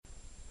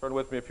Turn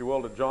with me, if you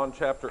will, to John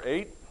chapter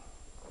 8.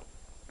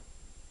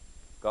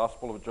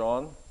 Gospel of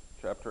John,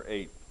 chapter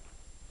 8.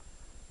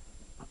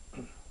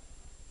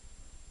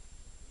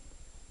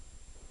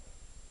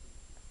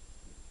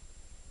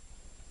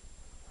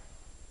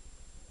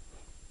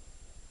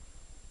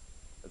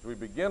 As we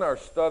begin our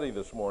study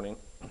this morning,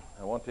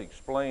 I want to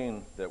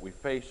explain that we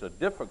face a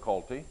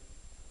difficulty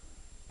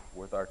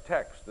with our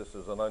text. This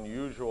is an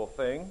unusual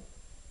thing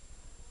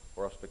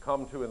for us to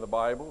come to in the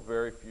Bible.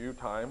 Very few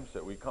times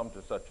that we come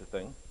to such a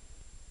thing.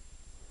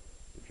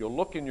 If you'll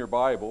look in your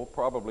Bible,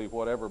 probably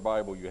whatever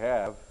Bible you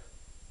have,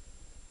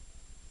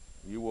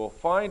 you will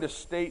find a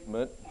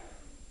statement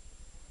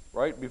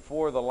right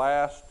before the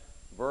last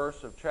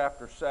verse of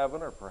chapter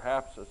 7, or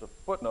perhaps as a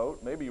footnote.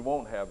 Maybe you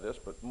won't have this,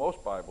 but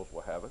most Bibles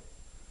will have it.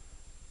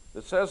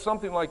 It says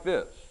something like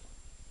this: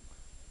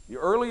 the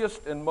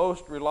earliest and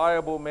most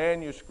reliable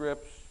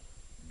manuscripts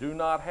do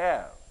not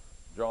have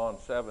John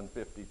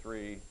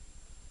 7:53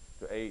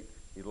 to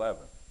 8:11.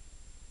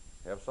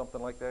 You have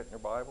something like that in your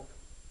Bible?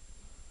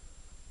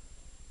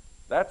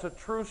 That's a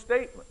true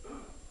statement,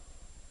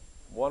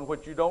 one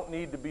which you don't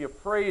need to be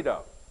afraid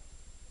of.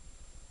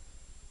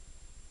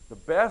 The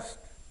best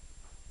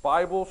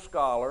Bible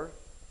scholars,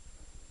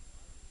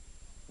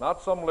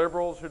 not some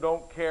liberals who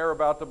don't care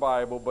about the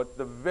Bible, but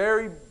the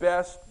very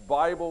best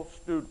Bible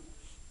students,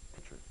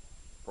 teachers,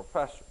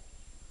 professors,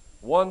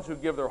 ones who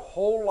give their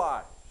whole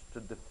lives to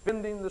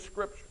defending the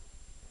Scripture,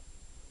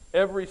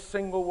 every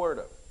single word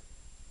of it,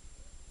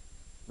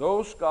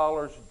 those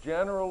scholars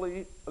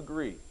generally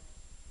agree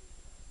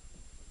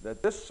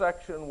that this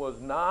section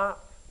was not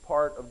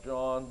part of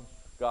John's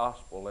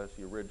Gospel as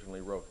he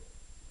originally wrote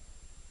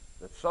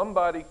it. That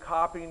somebody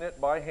copying it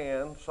by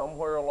hand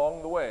somewhere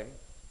along the way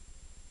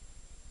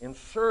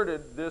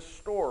inserted this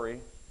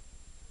story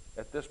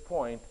at this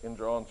point in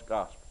John's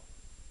Gospel.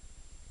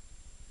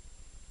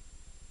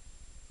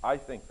 I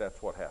think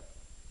that's what happened.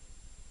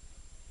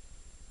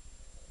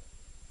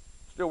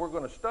 Still, we're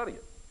going to study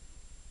it.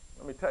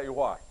 Let me tell you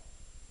why.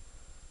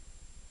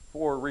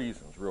 4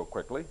 reasons, real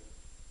quickly.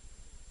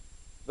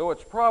 Though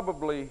it's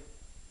probably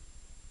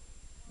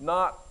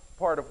not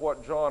part of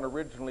what John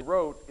originally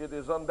wrote, it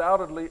is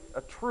undoubtedly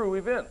a true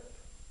event.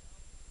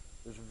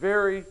 There's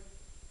very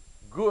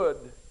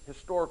good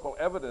historical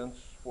evidence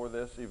for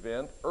this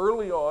event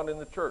early on in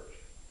the church.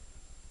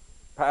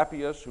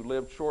 Papias, who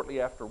lived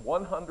shortly after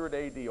 100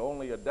 AD,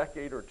 only a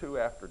decade or two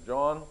after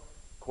John,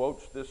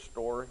 quotes this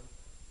story.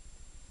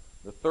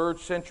 The 3rd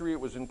century, it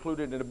was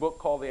included in a book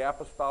called the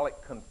Apostolic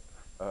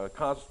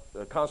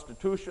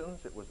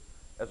Constitutions. It was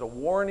as a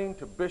warning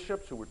to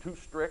bishops who were too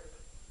strict.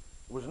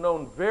 It was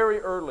known very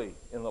early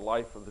in the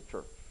life of the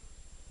church.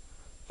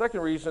 Second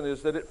reason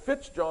is that it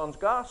fits John's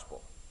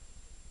Gospel.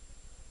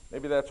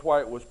 Maybe that's why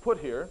it was put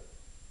here.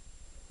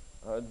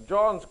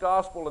 John's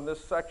Gospel in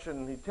this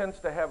section, he tends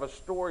to have a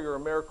story or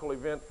a miracle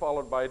event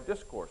followed by a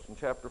discourse. In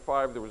chapter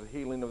 5, there was a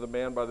healing of the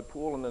man by the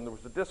pool, and then there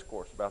was a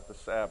discourse about the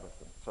Sabbath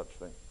and such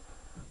things.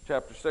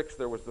 Chapter 6,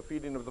 there was the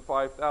feeding of the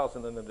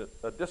 5,000, and then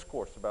a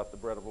discourse about the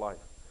bread of life.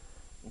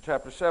 In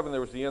chapter 7,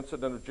 there was the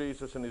incident of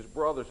Jesus and his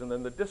brothers, and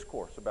then the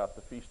discourse about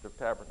the Feast of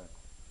Tabernacles.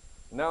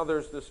 Now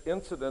there's this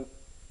incident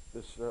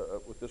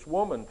with this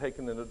woman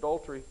taken in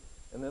adultery,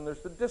 and then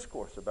there's the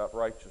discourse about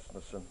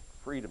righteousness and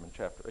freedom in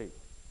chapter 8.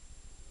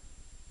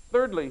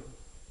 Thirdly,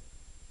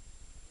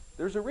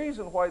 there's a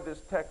reason why this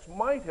text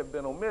might have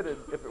been omitted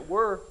if it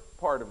were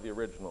part of the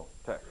original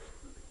text.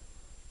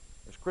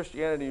 As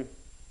Christianity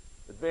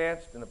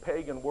advanced in a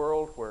pagan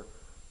world where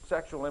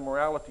sexual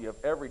immorality of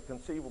every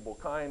conceivable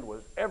kind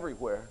was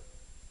everywhere,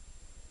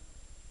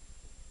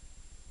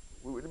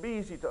 it would be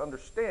easy to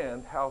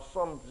understand how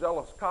some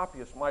zealous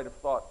copyist might have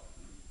thought,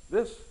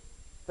 this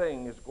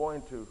thing is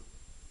going to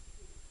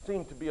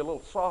seem to be a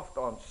little soft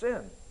on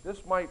sin.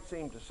 This might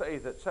seem to say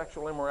that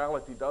sexual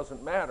immorality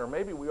doesn't matter.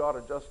 Maybe we ought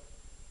to just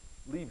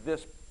leave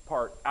this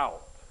part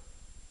out.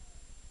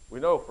 We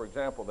know, for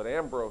example, that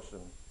Ambrose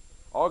and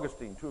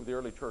Augustine, 2 of the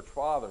early church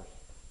fathers,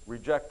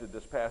 rejected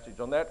this passage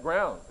on that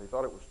ground. They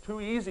thought it was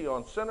too easy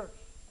on sinners.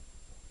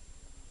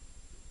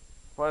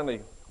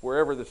 Finally,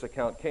 wherever this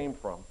account came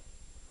from,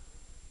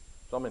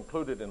 some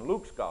included in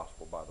Luke's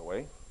Gospel, by the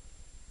way,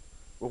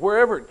 but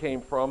wherever it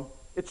came from,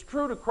 it's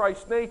true to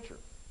Christ's nature.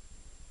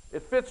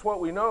 It fits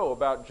what we know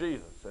about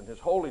Jesus and his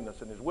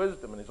holiness and his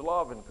wisdom and his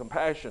love and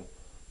compassion.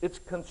 It's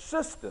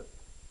consistent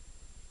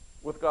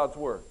with God's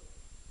Word.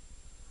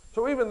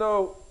 So even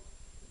though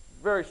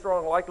very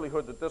strong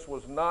likelihood that this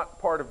was not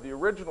part of the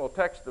original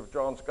text of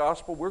John's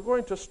Gospel, we're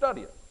going to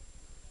study it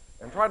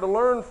and try to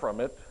learn from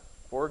it,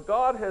 for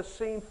God has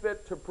seen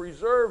fit to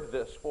preserve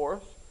this for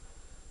us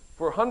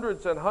for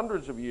hundreds and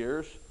hundreds of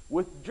years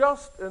with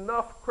just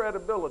enough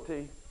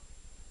credibility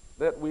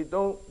that we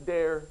don't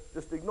dare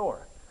just ignore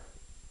it.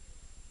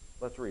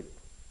 Let's read it.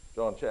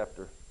 John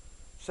chapter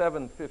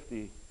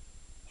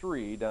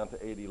 7:53 down to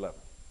 8:11.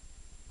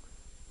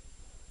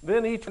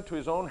 Then each went to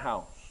his own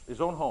house, his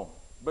own home.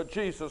 But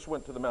Jesus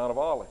went to the Mount of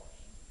Olives.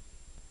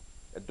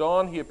 At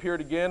dawn he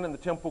appeared again in the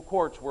temple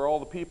courts where all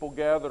the people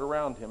gathered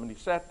around him, and he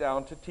sat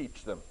down to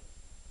teach them.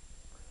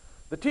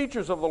 The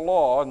teachers of the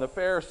law and the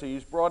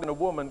Pharisees brought in a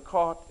woman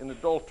caught in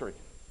adultery.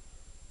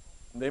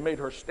 And they made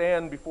her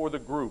stand before the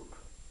group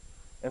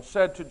and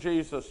said to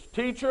Jesus,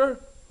 "Teacher,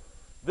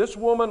 this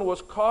woman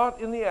was caught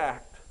in the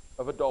act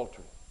of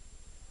adultery.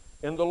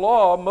 In the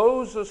law,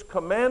 Moses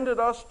commanded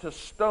us to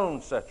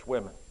stone such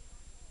women.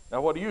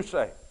 Now what do you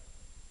say?"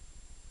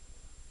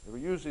 They were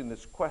using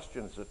this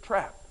question as a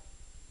trap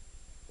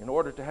in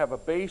order to have a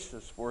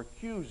basis for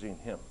accusing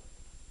him.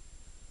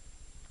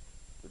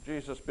 So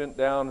Jesus bent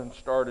down and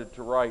started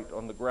to write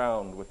on the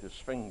ground with his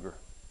finger.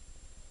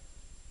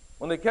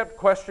 When they kept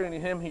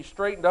questioning him, he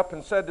straightened up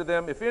and said to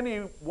them, "If any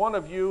one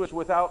of you is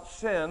without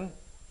sin,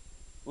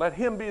 let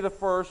him be the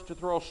first to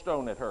throw a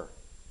stone at her."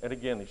 And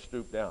again he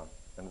stooped down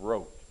and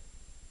wrote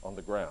on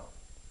the ground.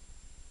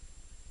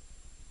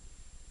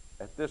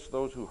 At this,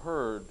 those who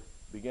heard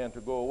began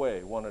to go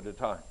away one at a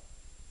time,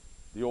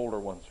 the older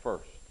ones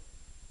first,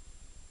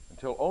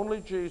 until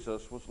only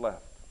Jesus was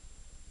left,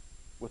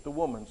 with the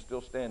woman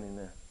still standing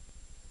there.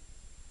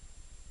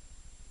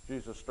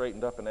 Jesus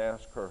straightened up and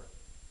asked her,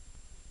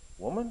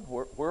 "Woman,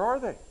 where are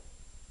they?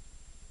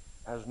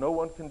 Has no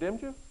one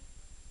condemned you?"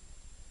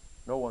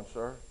 "No one,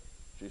 sir,"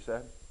 she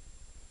said.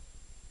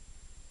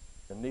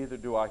 "And neither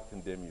do I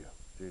condemn you,"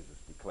 Jesus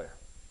declared.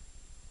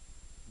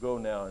 "Go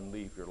now and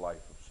leave your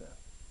life of sin."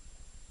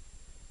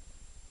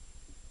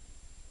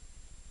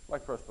 I'd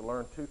like for us to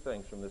learn two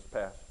things from this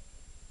passage.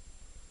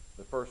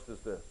 The first is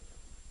this: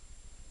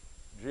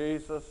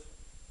 Jesus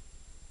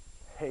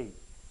hates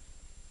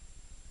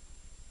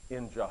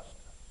injustice.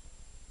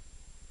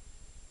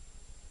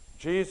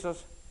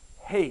 Jesus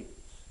hates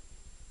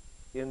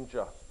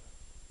injustice.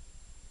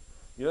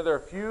 You know, there are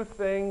few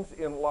things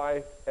in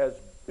life as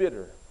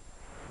bitter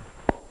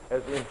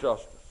as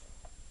injustice.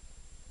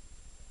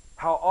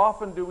 How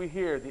often do we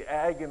hear the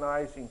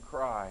agonizing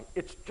cry,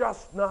 "It's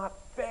just not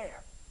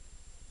fair"?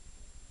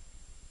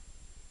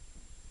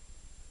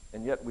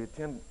 And yet we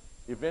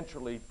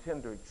eventually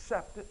tend to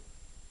accept it.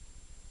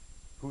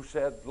 Who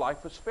said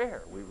life is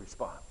fair? We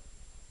respond.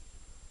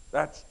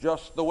 That's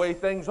just the way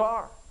things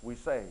are, we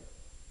say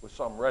with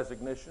some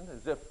resignation,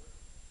 as if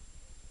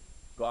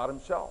God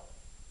himself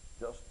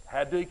just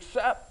had to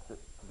accept that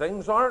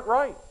things aren't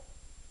right.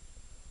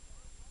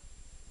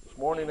 This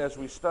morning, as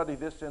we study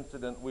this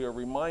incident, we are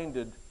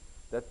reminded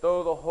that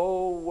though the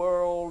whole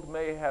world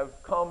may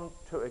have come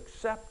to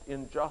accept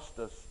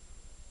injustice,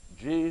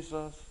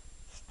 Jesus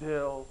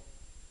still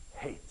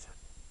hates it.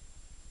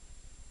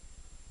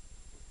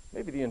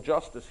 Maybe the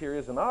injustice here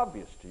isn't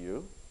obvious to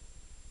you.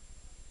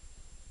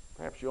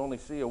 Perhaps you only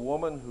see a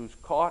woman who's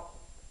caught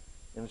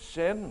in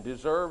sin and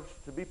deserves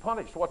to be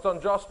punished. What's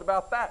unjust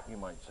about that, you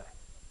might say?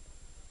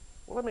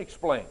 Well, let me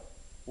explain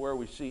where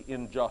we see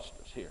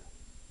injustice here.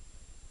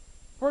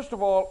 First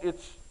of all,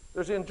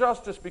 there's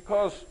injustice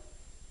because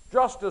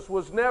justice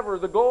was never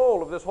the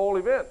goal of this whole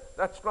event.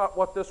 That's not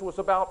what this was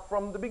about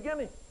from the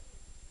beginning.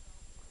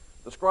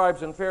 The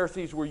scribes and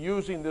Pharisees were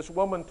using this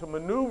woman to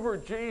maneuver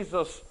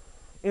Jesus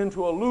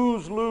into a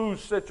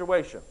lose-lose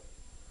situation,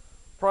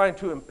 trying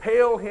to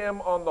impale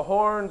him on the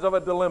horns of a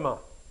dilemma.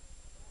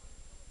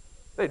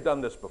 They'd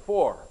done this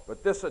before,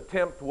 but this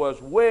attempt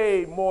was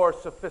way more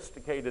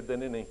sophisticated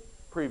than any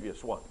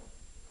previous one.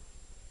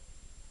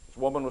 This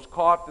woman was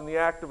caught in the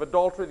act of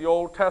adultery. The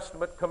Old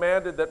Testament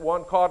commanded that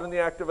one caught in the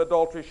act of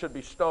adultery should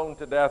be stoned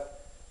to death.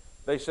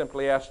 They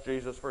simply asked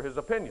Jesus for his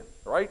opinion,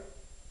 right?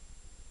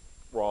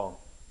 Wrong.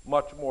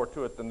 Much more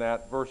to it than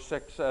that. Verse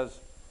 6 says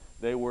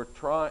they were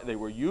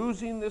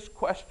using this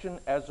question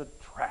as a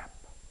trap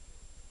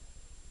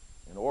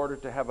in order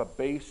to have a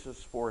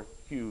basis for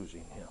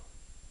accusing him.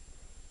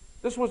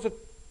 This was a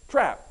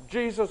trap.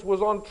 Jesus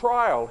was on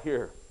trial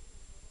here.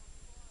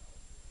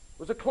 It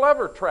was a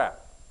clever trap.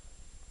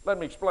 Let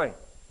me explain.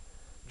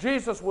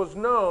 Jesus was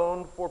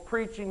known for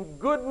preaching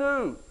good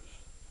news,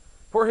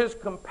 for his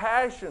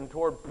compassion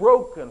toward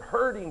broken,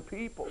 hurting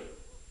people.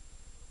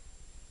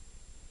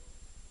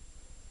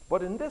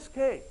 But in this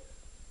case,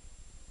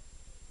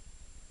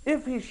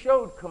 if he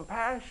showed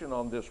compassion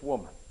on this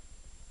woman,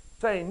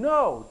 saying,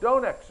 "No,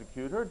 don't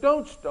execute her,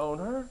 don't stone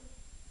her,"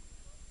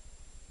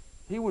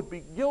 he would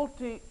be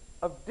guilty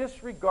of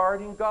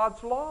disregarding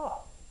God's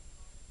law.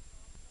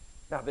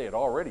 Now, they had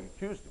already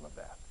accused him of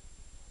that,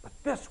 but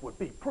this would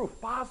be proof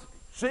positive.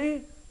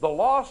 See, the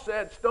law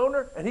said stone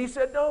her, and he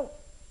said don't.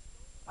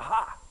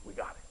 Aha, we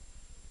got it.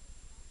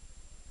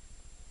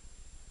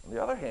 On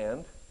the other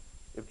hand,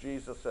 if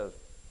Jesus says,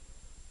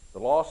 the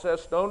law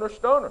says stone her,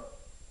 stone her,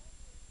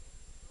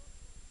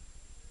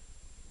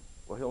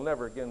 well, he'll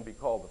never again be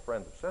called the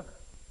friend of sinners.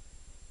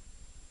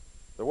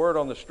 The word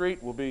on the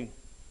street will be,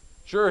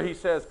 sure, he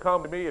says,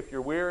 come to me if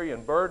you're weary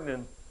and burdened,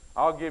 and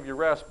I'll give you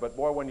rest, but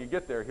boy, when you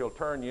get there, he'll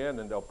turn you in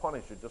and they'll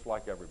punish you just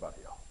like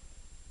everybody else.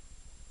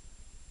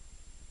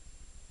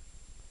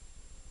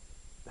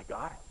 They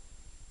got it.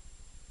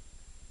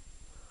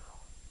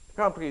 To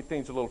complicate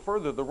things a little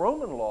further, the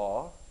Roman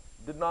law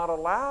did not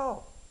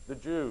allow the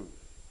Jews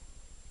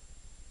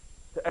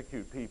to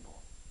execute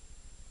people,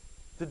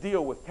 to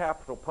deal with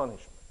capital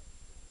punishment.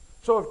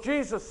 So if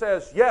Jesus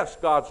says, yes,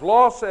 God's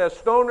law says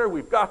stone her,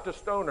 we've got to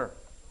stone her,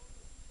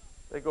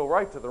 They go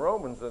right to the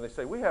Romans and they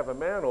say, we have a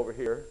man over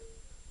here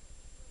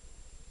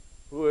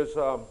who is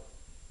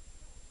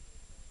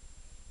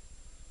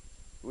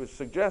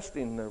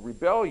suggesting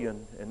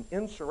rebellion and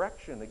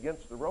insurrection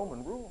against the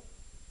Roman rule.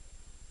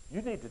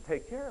 You need to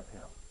take care of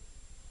him,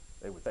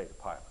 they would say to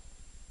Pilate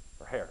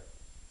or Herod.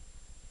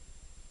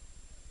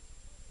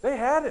 They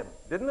had him,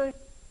 didn't they?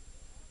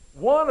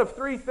 One of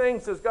three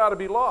things has got to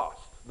be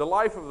lost: the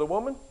life of the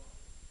woman,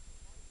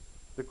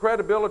 the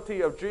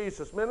credibility of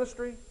Jesus'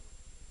 ministry,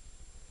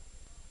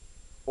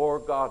 or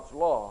God's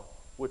law,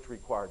 which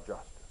required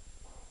justice.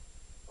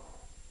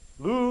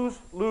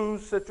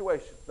 Lose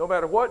situation. No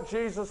matter what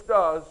Jesus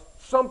does,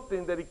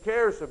 something that he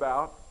cares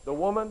about, the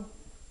woman,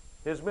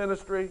 his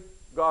ministry,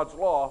 God's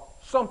law,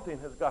 something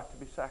has got to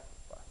be sacrificed.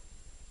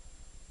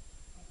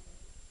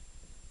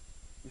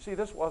 You see,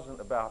 this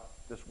wasn't about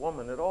this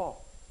woman at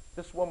all.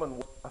 This woman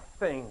was a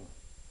thing.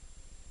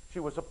 She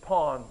was a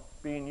pawn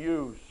being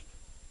used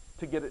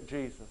to get at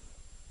Jesus.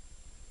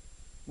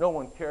 No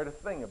one cared a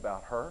thing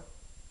about her.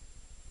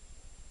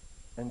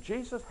 And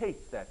Jesus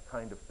hates that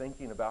kind of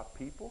thinking about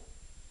people.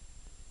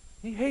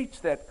 He hates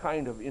that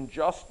kind of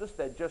injustice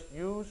that just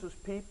uses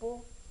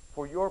people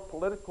for your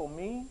political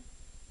means,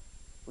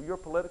 for your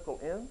political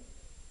ends.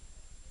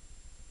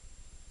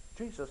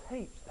 Jesus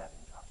hates that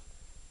injustice.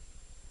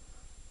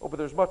 Oh, but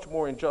there's much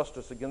more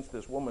injustice against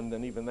this woman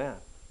than even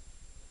that.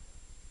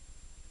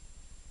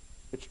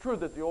 It's true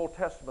that the Old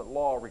Testament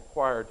law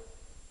required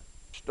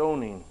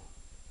stoning,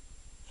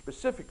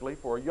 specifically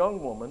for a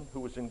young woman who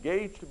was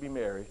engaged to be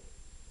married,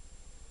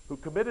 who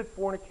committed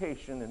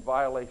fornication in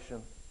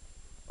violation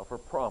of her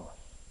promise,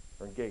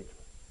 her engagement.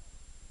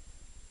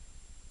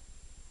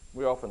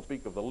 We often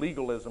speak of the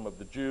legalism of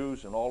the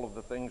Jews and all of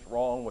the things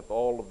wrong with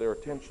all of their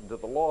attention to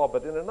the law,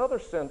 but in another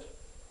sense,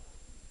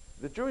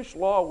 the Jewish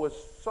law was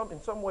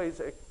in some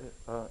ways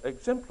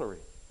exemplary.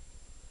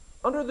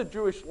 Under the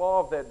Jewish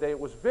law of that day, it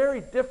was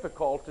very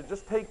difficult to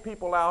just take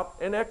people out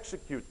and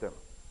execute them.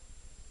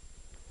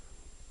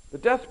 The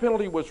death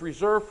penalty was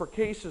reserved for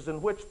cases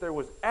in which there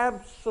was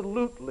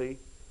absolutely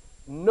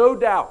no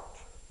doubt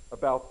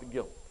about the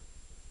guilt.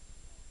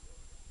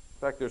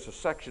 In fact, there's a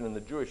section in the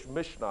Jewish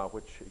Mishnah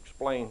which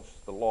explains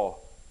the law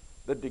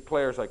that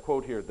declares, I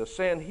quote here, "The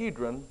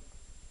Sanhedrin,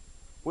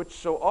 which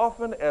so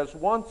often as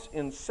once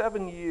in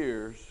 7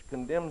 years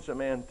condemns a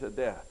man to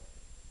death,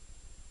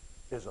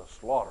 is a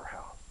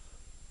slaughterhouse."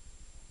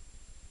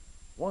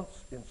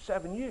 Once in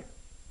 7 years.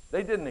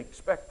 They didn't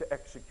expect to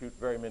execute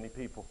very many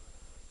people.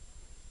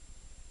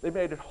 They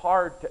made it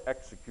hard to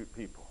execute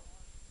people.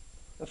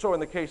 And so in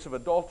the case of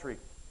adultery,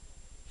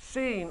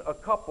 seeing a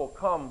couple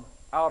come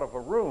out of a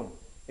room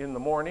in the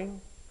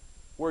morning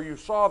where you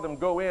saw them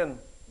go in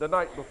the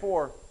night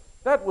before,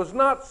 that was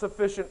not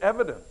sufficient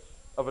evidence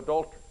of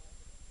adultery.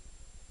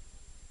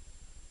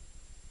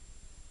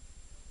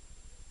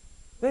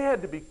 They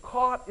had to be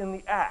caught in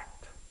the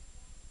act.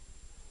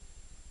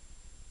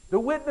 The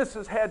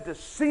witnesses had to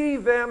see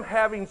them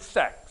having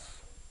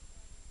sex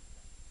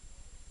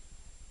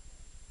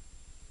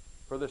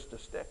for this to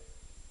stick.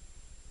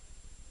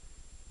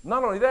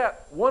 Not only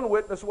that, one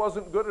witness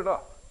wasn't good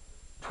enough.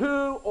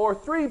 2 or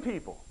 3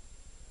 people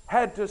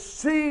had to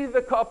see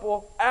the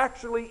couple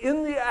actually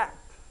in the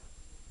act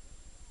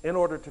in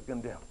order to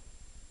condemn.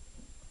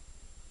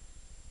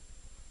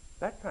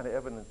 That kind of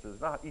evidence is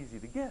not easy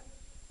to get,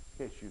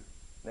 in case you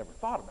never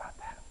thought about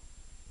that.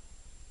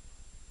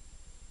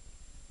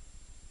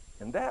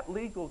 And that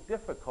legal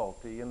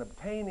difficulty in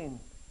obtaining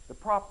the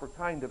proper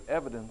kind of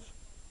evidence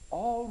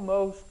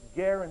almost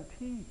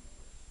guarantees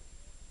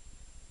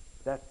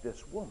that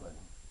this woman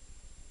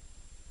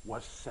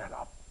was set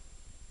up.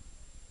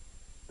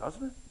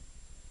 Doesn't it?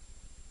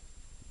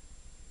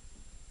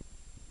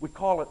 We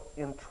call it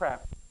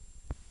entrapment.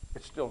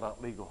 It's still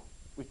not legal.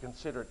 We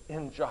consider it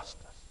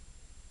injustice.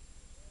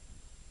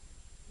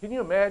 Can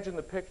you imagine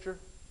the picture?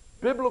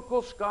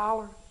 Biblical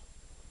scholars,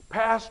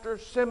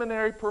 pastors,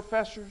 seminary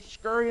professors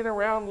scurrying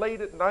around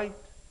late at night,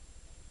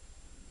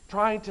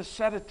 trying to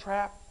set a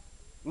trap,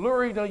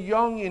 luring a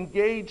young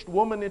engaged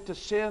woman into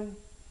sin,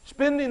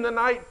 spending the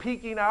night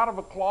peeking out of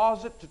a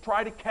closet to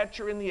try to catch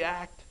her in the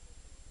act,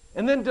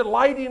 and then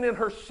delighting in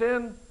her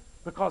sin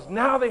because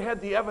now they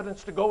had the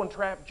evidence to go and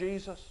trap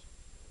Jesus.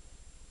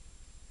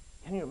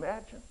 Can you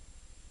imagine?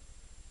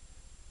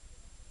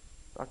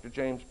 Dr.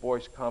 James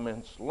Boyce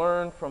comments,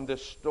 "Learn from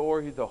this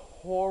story the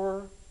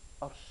horror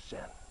of sin.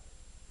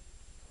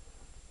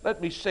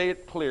 Let me say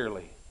it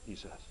clearly," he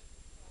says.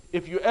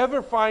 "If you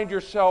ever find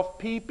yourself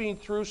peeping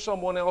through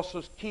someone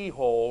else's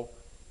keyhole,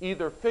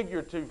 either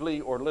figuratively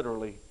or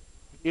literally,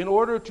 in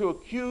order to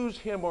accuse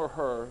him or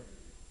her,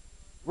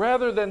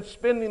 rather than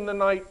spending the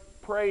night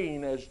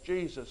praying as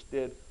Jesus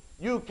did,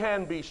 you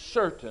can be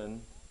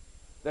certain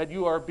that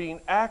you are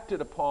being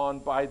acted upon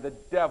by the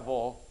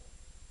devil,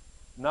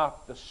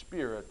 not the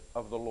Spirit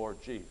of the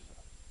Lord Jesus,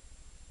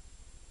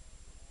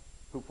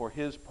 who for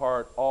his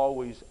part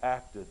always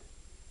acted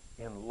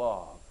in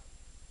love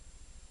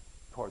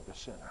toward the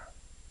sinner."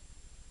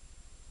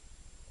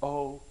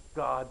 Oh,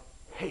 God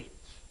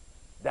hates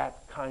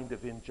that kind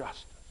of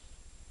injustice.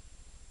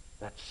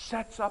 that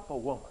sets up a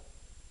woman,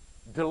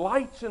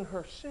 delights in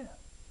her sin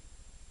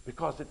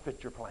because it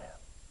fits your plan.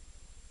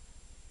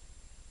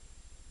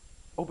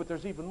 Oh, but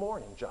there's even more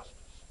injustice.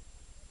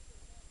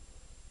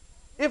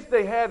 If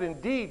they had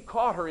indeed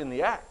caught her in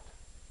the act,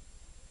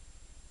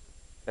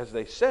 as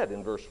they said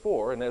in verse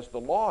 4, and as the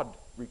law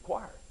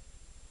required,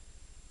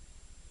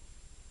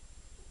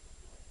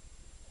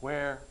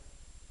 where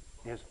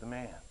is the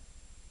man?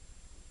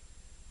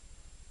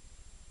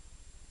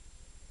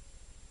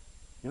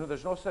 You know,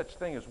 there's no such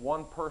thing as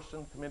one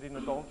person committing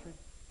adultery.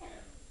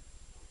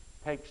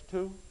 Takes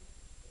two.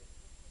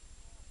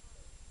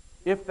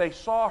 If they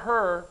saw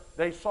her,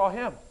 they saw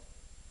him.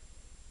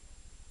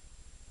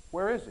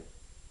 Where is he?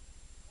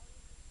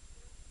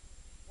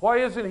 Why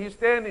isn't he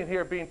standing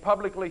here being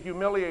publicly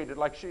humiliated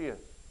like she is?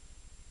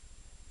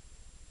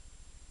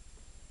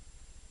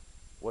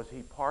 Was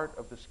he part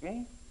of the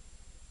scheme?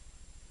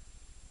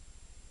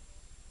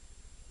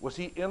 Was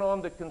he in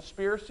on the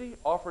conspiracy,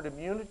 offered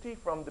immunity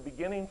from the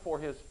beginning for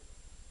his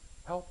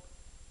help?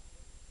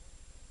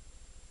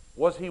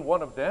 Was he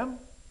one of them?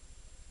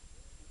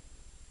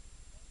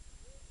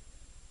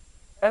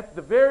 At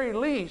the very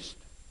least,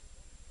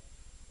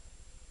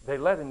 they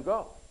let him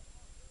go.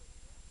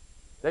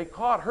 They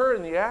caught her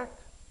in the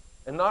act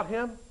and not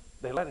him.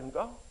 They let him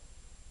go.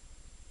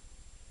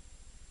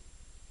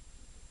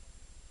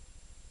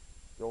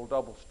 The old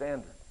double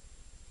standard.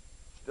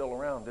 Still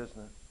around, isn't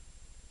it?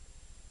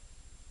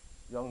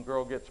 Young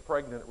girl gets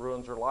pregnant,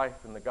 ruins her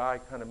life, and the guy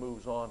kind of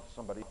moves on to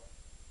somebody else.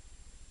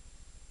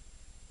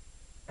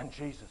 And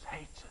Jesus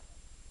hates it.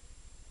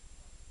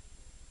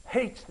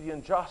 Hates the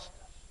injustice.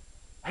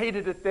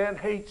 Hated it then,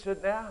 hates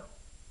it now.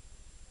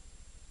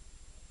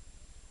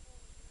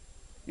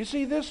 You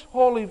see, this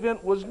whole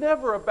event was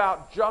never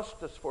about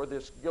justice for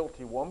this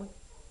guilty woman.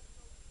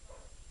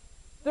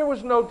 There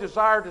was no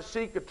desire to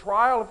seek a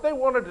trial. If they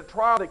wanted a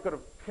trial, they could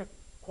have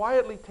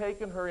quietly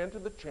taken her into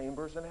the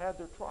chambers and had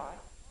their trial.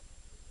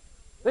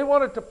 They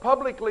wanted to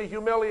publicly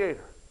humiliate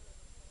her.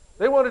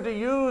 They wanted to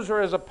use her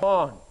as a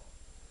pawn.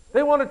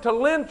 They wanted to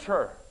lynch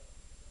her.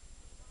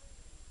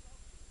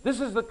 This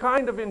is the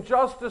kind of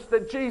injustice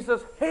that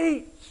Jesus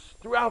hates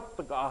throughout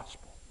the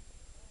gospel.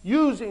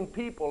 Using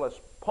people as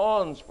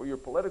pawns for your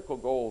political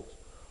goals.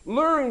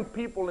 Luring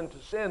people into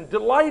sin.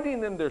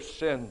 Delighting in their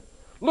sin.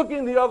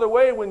 Looking the other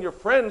way when your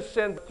friends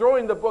sin.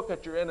 Throwing the book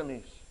at your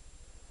enemies.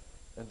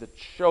 And the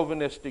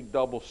chauvinistic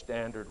double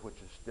standard which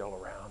is still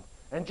around.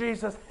 And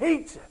Jesus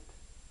hates it.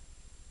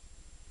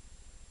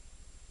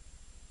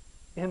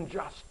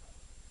 Injustice.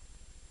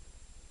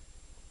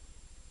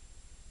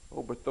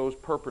 Oh, but those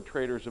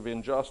perpetrators of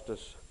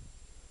injustice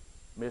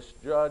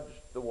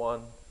misjudged the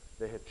one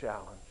they had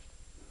challenged.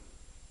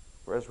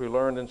 For as we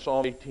learned in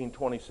Psalm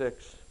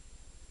 18:26,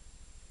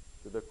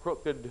 to the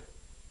crooked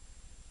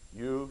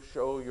you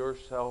show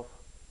yourself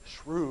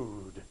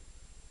shrewd,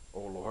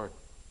 O Lord.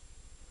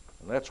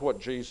 And that's what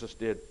Jesus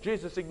did.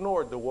 Jesus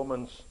ignored the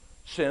woman's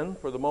sin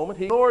for the moment.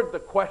 He ignored the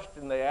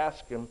question they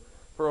asked him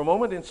for a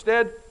moment.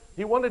 Instead,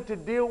 he wanted to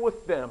deal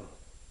with them.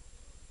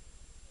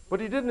 But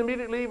he didn't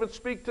immediately even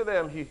speak to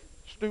them. He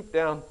stooped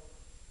down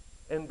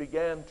and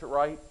began to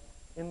write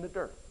in the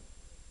dirt.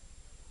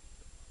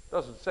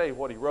 Doesn't say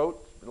what he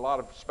wrote. A lot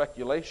of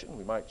speculation.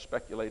 We might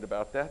speculate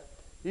about that.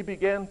 He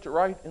began to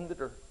write in the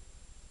dirt.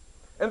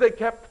 And they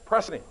kept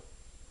pressing him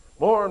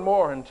more and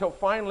more until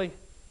finally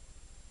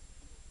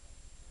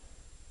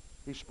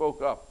he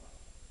spoke up.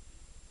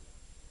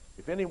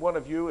 If any one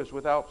of you is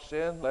without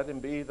sin, let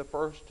him be the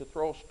first to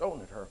throw a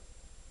stone at her.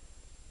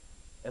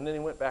 And then he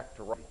went back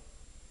to writing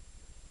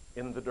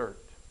in the dirt.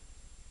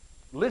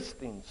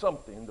 Listing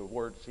something, the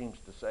word seems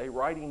to say,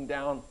 writing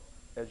down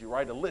as you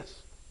write a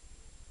list.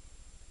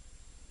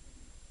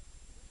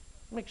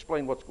 Let me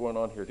explain what's going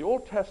on here. The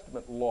Old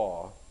Testament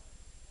law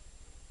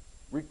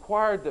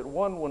required that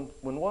when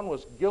one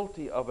was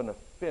guilty of an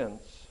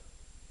offense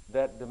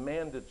that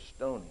demanded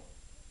stoning,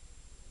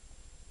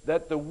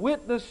 that the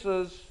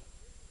witnesses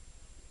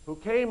who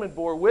came and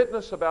bore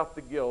witness about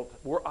the guilt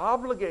were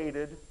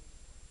obligated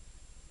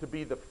to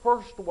be the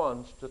first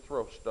ones to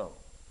throw stones.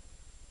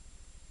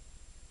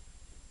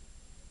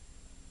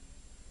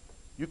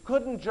 You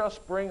couldn't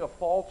just bring a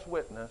false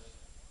witness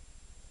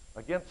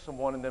against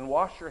someone and then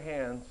wash your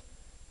hands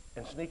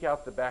and sneak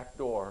out the back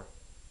door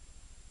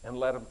and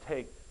let them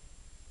take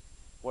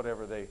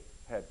whatever they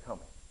had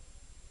coming.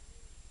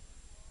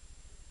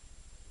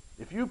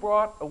 If you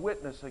brought a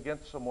witness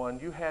against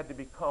someone, you had to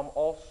become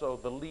also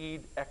the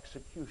lead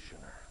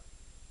executioner.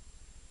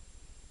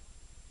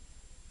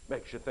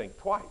 Makes you think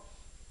twice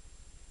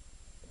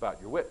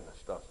about your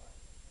witness, doesn't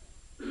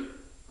it?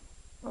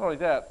 Not only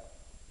that,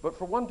 but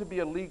for one to be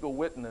a legal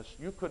witness,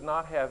 you could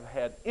not have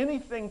had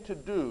anything to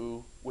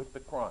do with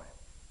the crime.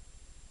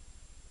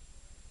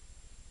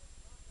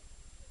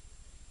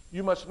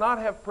 You must not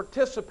have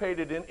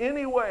participated in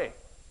any way.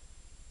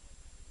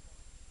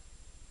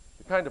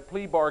 The kind of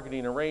plea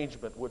bargaining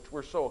arrangement which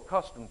we're so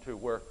accustomed to,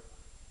 where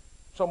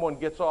someone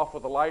gets off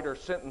with a lighter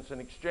sentence in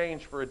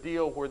exchange for a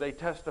deal where they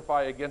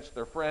testify against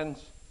their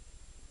friends,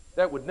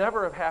 that would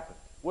never have happened,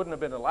 wouldn't have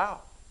been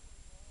allowed.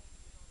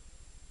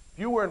 If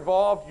you were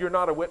involved, you're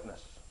not a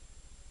witness.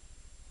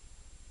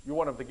 You're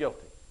one of the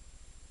guilty.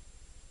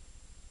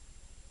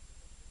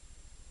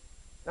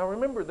 Now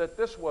remember that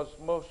this was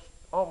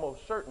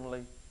almost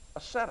certainly a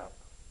setup,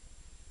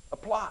 a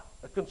plot,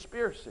 a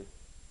conspiracy,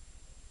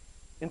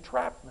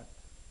 entrapment.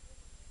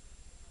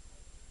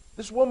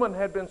 This woman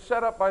had been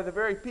set up by the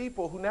very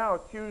people who now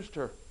accused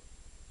her.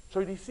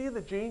 So do you see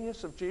the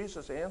genius of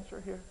Jesus'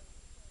 answer here?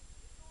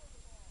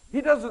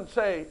 He doesn't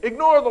say,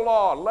 ignore the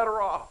law, let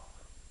her off.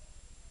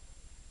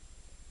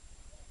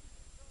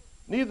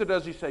 Neither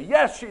does he say,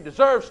 yes, she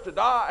deserves to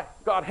die.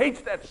 God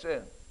hates that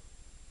sin.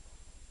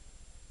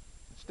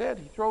 Instead,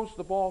 he throws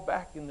the ball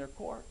back in their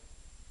court.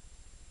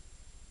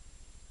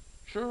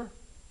 Sure,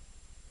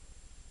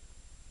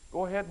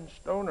 go ahead and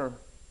stone her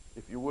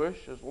if you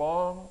wish, as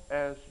long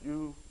as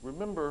you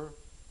remember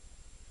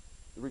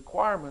the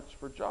requirements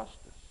for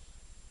justice.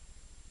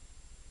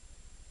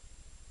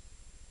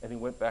 And he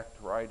went back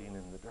to writing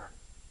in the dirt.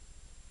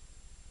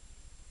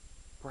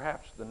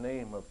 Perhaps the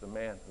name of the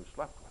man who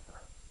slept with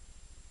her.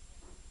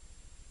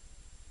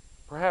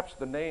 Perhaps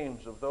the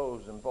names of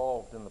those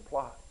involved in the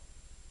plot.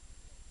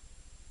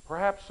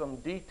 Perhaps some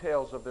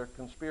details of their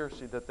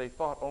conspiracy that they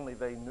thought only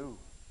they knew.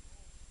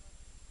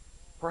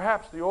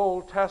 Perhaps the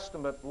Old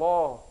Testament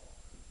law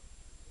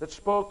that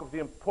spoke of the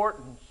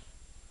importance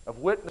of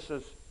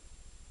witnesses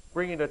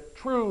bringing a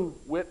true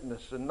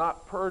witness and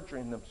not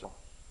perjuring themselves.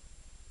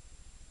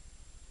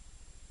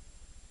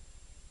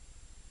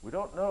 We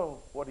don't know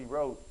what he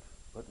wrote,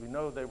 but we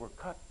know they were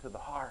cut to the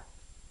heart,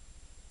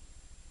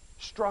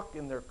 struck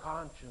in their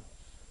conscience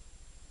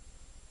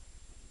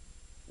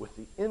with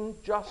the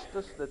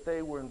injustice that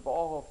they were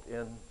involved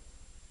in.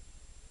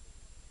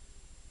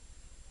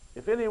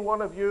 If any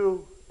one of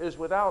you is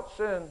without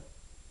sin,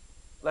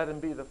 let him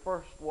be the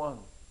first one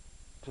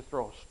to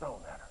throw a stone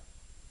at her.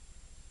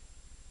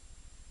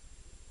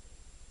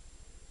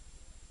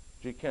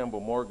 G.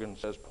 Campbell Morgan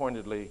says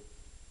pointedly,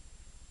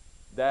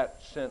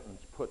 that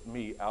sentence put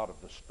me out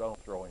of the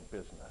stone-throwing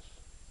business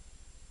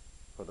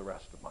for the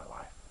rest of my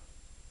life.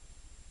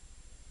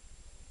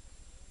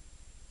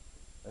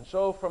 And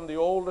so from the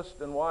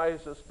oldest and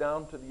wisest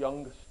down to the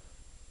youngest,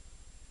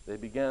 they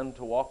began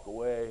to walk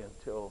away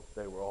until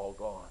they were all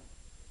gone.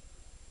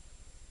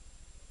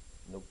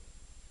 And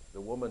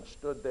the woman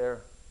stood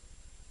there,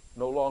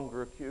 no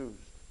longer accused,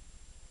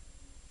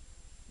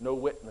 no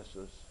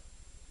witnesses,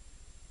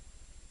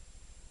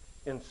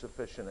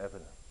 insufficient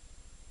evidence.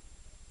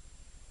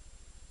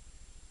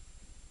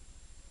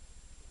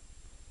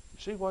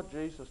 You see what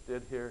Jesus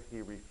did here?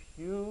 He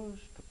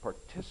refused to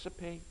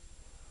participate.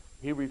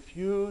 He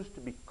refused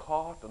to be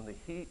caught on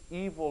the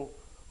evil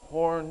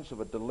horns of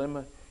a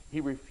dilemma.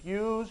 He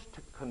refused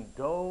to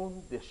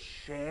condone this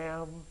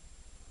sham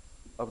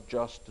of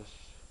justice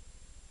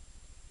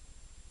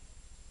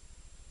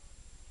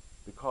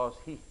because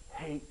he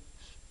hates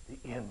the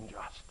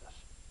injustice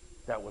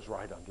that was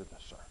right under the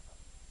surface.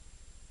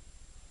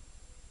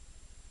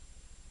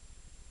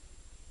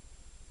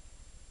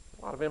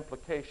 A lot of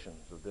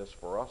implications of this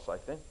for us, I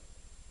think.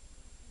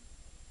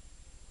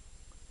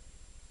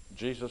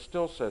 Jesus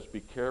still says, be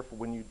careful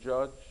when you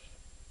judge.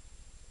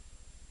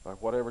 By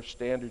whatever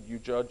standard you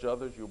judge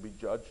others, you'll be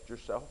judged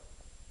yourself.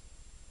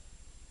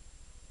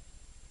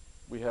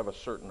 We have a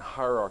certain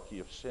hierarchy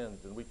of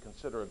sins, and we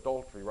consider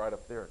adultery right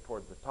up there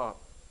toward the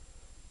top.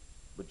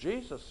 But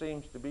Jesus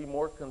seems to be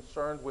more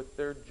concerned with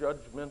their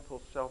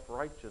judgmental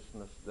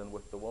self-righteousness than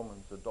with the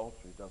woman's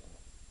adultery, doesn't he?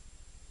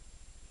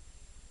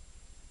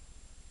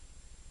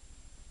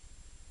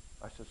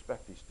 I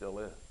suspect he still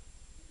is.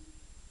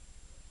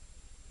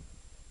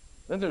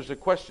 Then there's a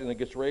question that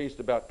gets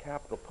raised about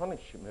capital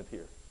punishment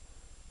here.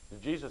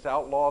 Did Jesus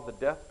outlaw the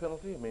death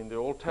penalty? I mean, the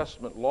Old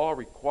Testament law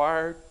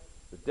required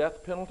the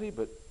death penalty,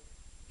 but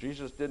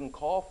Jesus didn't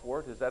call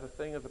for it. Is that a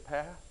thing of the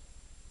past?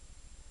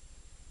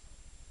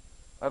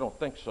 I don't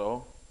think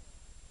so.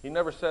 He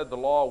never said the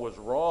law was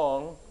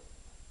wrong.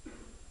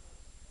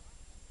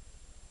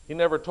 He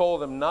never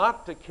told them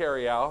not to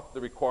carry out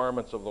the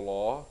requirements of the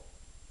law.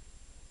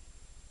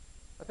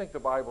 I think the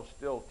Bible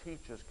still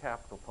teaches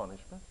capital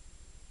punishment.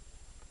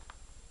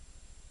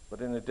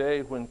 But in a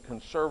day when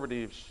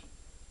conservatives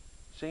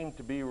seem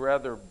to be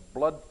rather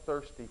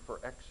bloodthirsty for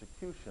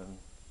execution,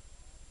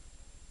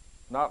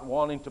 not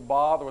wanting to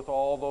bother with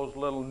all those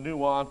little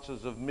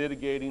nuances of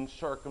mitigating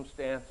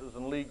circumstances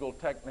and legal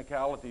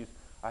technicalities,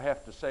 I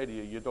have to say to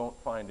you, you don't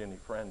find any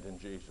friend in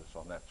Jesus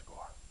on that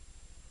score.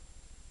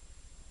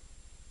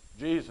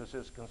 Jesus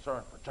is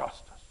concerned for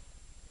justice.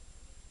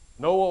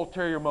 No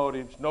ulterior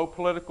motives, no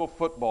political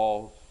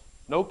footballs,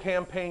 no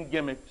campaign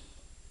gimmicks,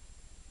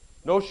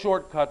 no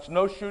shortcuts,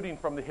 no shooting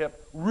from the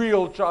hip,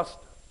 real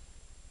justice.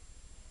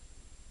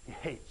 He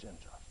hates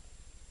injustice.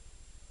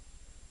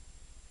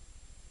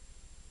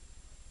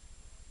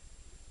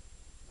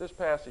 This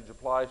passage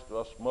applies to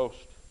us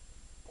most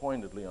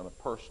pointedly on a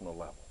personal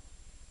level.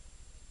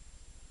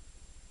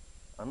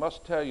 I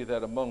must tell you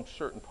that among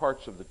certain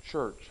parts of the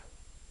church,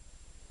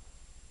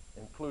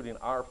 including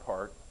our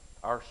part,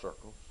 our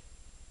circles,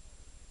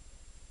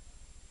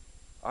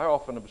 I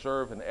often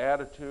observe an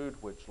attitude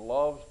which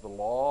loves the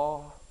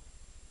law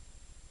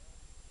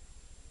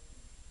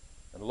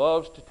and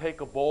loves to take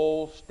a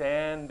bold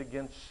stand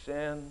against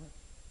sin,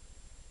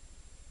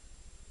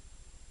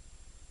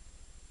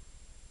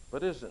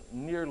 but isn't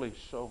nearly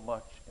so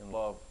much in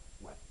love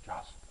with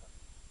justice.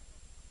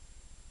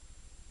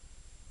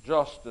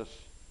 Justice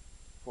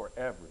for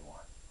everyone.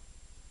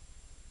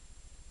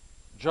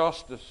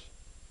 Justice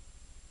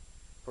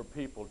for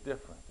people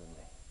different than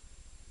me.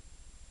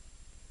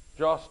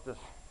 Justice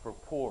for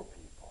poor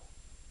people.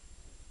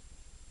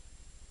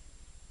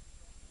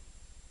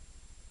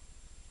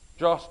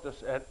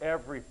 Justice at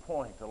every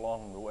point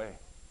along the way.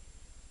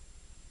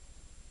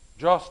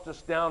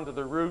 Justice down to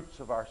the roots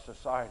of our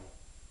society.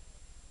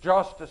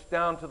 Justice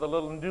down to the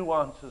little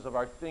nuances of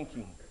our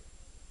thinking.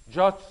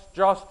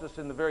 Justice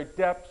in the very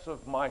depths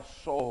of my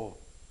soul.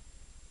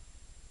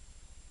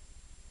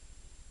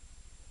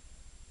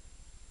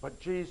 But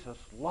Jesus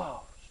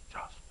loves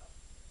justice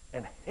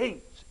and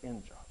hates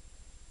injustice.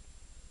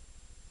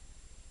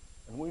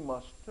 And we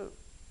must too.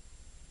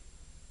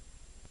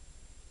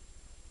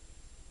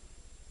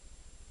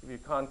 I'll give you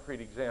a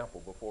concrete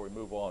example before we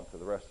move on to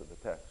the rest of the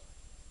text.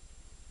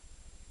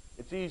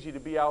 It's easy to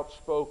be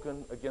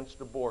outspoken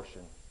against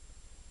abortion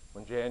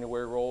when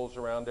January rolls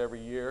around every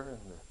year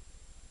and the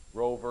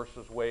Roe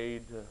versus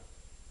Wade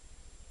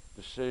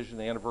decision,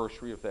 the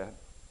anniversary of that.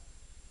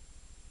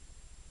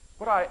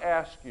 What I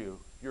ask you,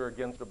 if you're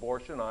against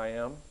abortion, I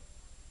am,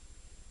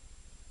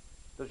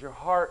 does your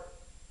heart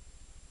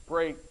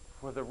break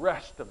for the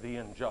rest of the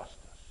injustice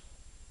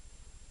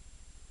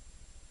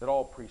that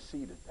all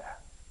preceded that?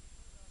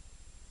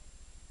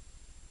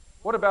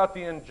 What about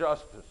the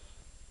injustice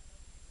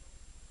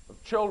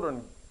of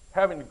children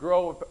having to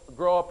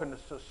grow up in a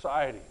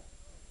society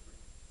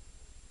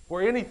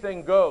where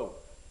anything goes,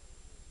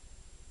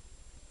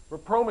 where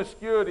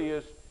promiscuity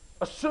is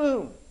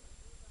assumed,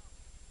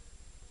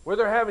 where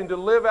they're having to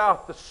live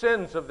out the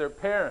sins of their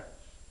parents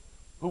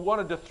who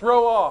wanted to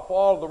throw off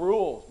all the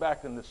rules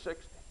back in the 60s?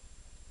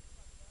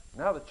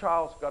 Now the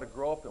child's got to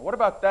grow up. What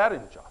about that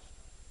injustice?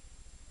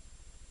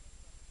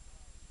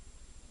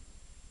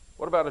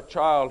 What about a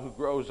child who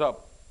grows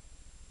up?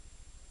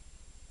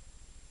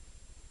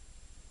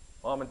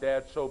 Mom and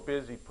dad so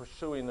busy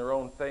pursuing their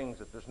own things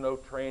that there's no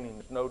training,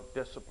 there's no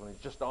discipline.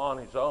 He's just on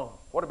his own.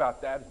 What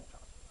about that injustice?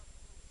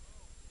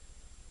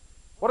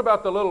 What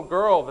about the little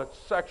girl that's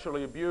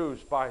sexually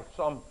abused by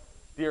some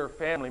dear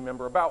family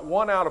member? About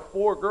 1 out of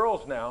 4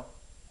 girls now,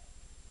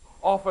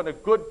 often a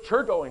good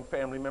church-going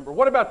family member.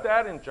 What about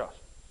that injustice?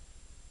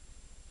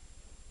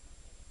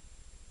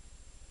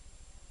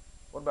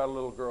 What about a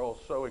little girl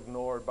so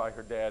ignored by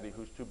her daddy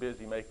who's too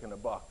busy making a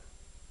buck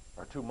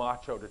or too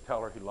macho to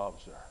tell her he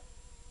loves her?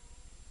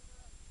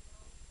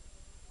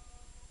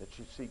 That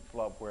she seeks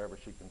love wherever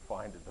she can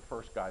find it, the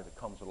first guy that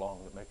comes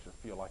along that makes her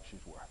feel like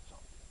she's worth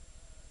something.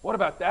 What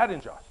about that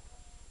injustice?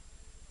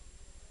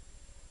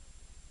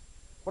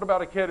 What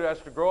about a kid who has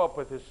to grow up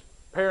with his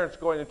parents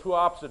going in 2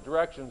 opposite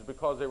directions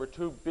because they were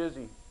too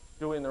busy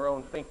doing their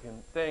own thing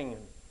and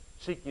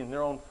seeking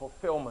their own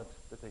fulfillment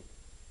that they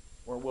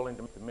weren't willing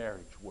to make the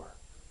marriage work?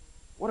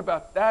 What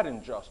about that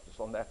injustice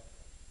on that?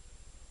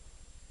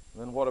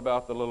 And then what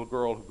about the little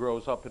girl who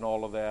grows up in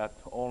all of that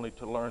only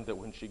to learn that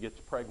when she gets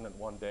pregnant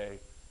one day,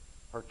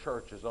 her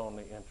church is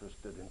only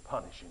interested in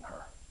punishing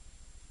her?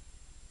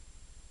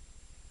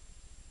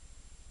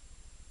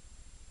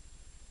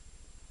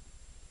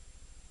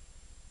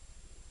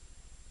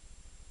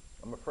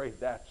 I'm afraid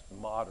that's the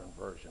modern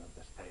version of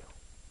this tale.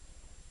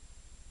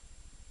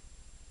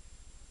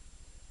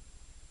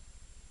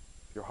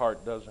 If your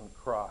heart doesn't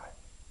cry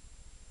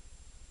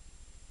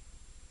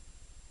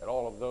at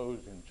all of those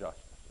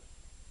injustices,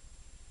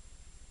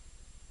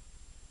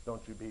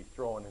 don't you be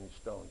throwing any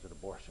stones at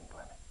abortion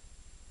clinics.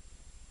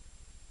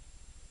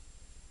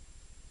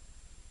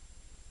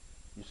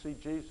 You see,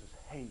 Jesus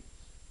hates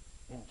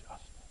injustice.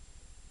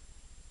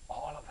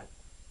 All of it.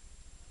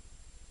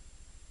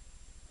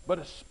 But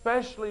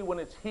especially when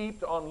it's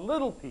heaped on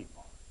little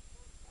people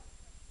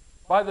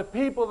by the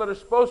people that are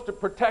supposed to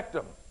protect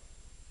them,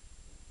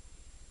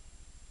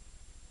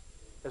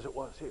 as it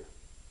was here.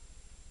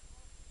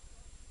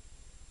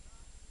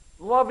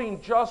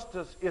 Loving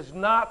justice is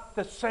not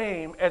the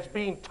same as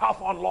being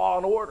tough on law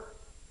and order.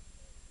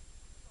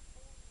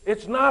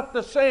 It's not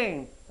the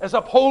same as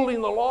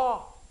upholding the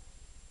law.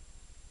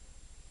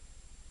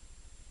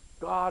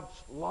 God's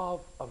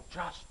love of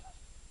justice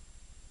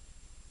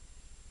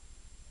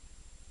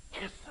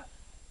kisses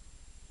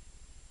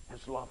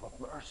his love of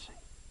mercy.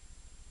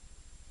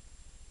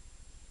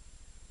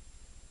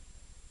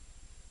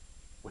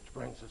 Which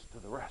brings us to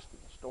the rest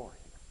of the story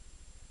here.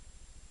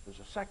 There's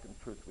a second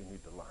truth we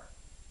need to learn.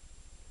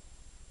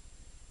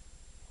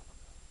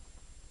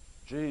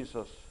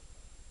 Jesus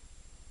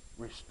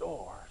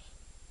restores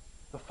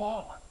the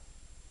fallen.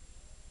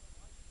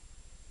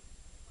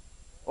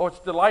 Oh, it's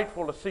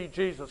delightful to see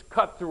Jesus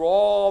cut through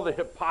all the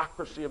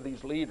hypocrisy of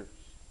these leaders.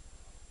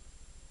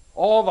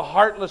 All the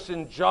heartless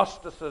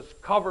injustices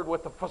covered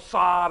with the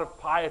facade of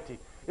piety.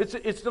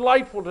 It's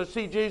delightful to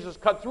see Jesus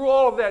cut through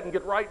all of that and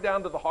get right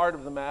down to the heart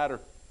of the matter.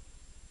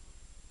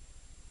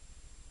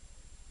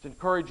 It's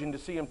encouraging to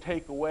see him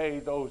turn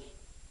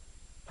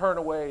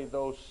away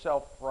those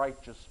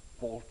self-righteous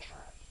vultures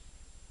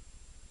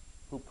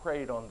who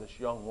preyed on this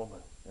young woman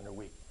in her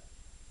weakness.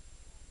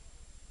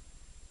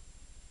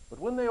 But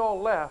when they all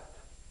left,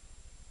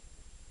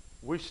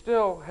 we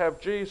still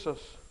have Jesus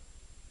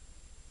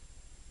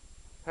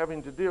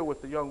having to deal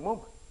with the young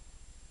woman.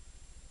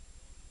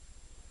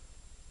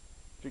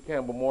 G.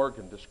 Campbell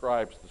Morgan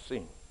describes the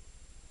scene.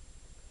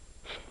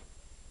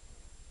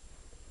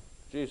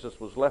 Jesus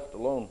was left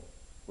alone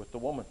with the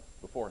woman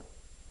before him.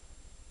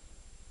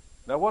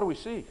 Now what do we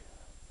see?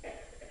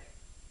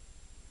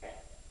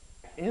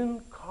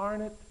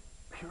 Incarnate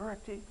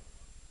purity.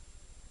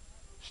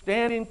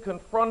 Standing,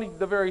 confronting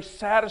the very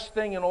saddest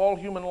thing in all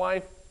human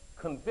life,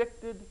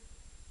 convicted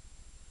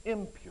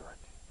impurity.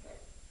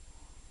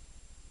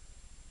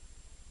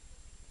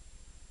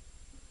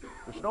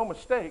 There's no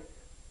mistake.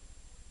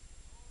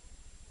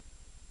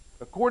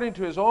 According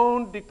to his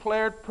own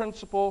declared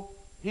principle,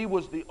 he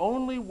was the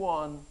only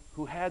one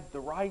who had the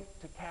right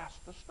to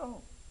cast the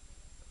stone.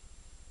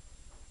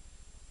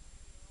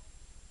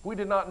 If we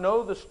did not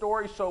know the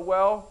story so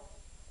well,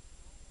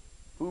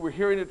 if we were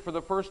hearing it for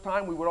the first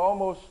time, we would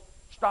almost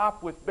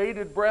stop with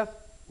bated breath,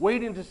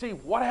 waiting to see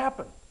what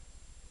happened.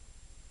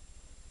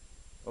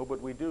 Oh,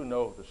 but we do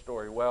know the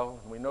story well,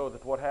 and we know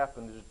that what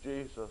happened is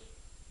Jesus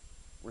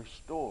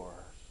restores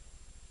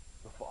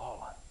the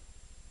fallen.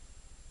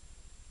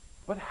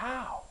 But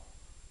how?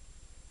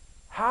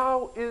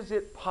 How is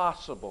it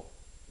possible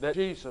that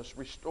Jesus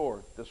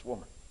restored this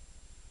woman?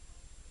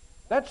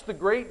 That's the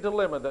great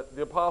dilemma that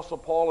the Apostle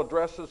Paul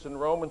addresses in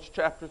Romans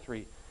chapter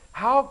 3.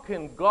 How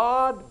can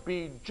God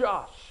be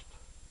just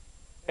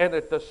and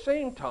at the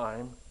same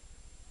time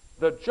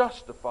the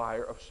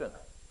justifier of sinners?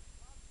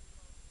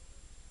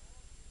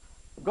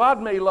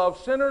 God may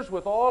love sinners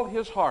with all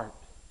his heart,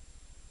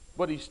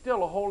 but he's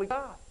still a holy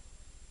God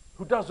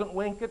who doesn't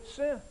wink at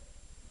sin,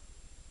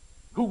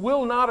 who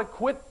will not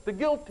acquit the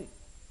guilty.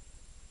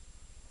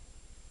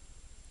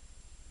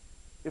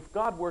 If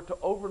God were to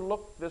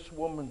overlook this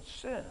woman's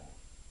sin,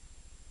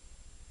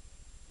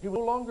 he would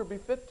no longer be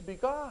fit to be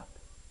God.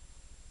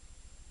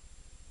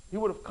 He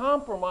would have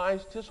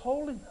compromised his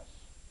holiness.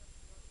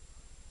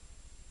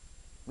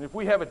 I mean, if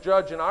we have a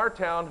judge in our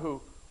town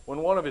who, when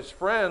one of his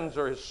friends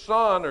or his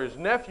son or his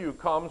nephew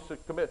comes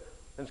to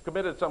has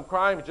committed some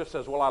crime, he just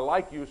says, well, I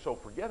like you, so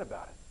forget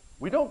about it.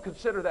 We don't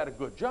consider that a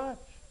good judge.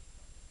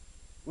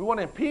 We want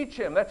to impeach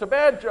him. That's a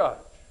bad judge.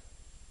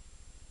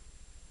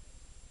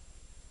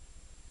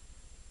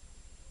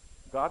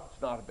 God's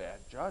not a bad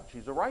judge.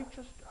 He's a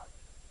righteous judge.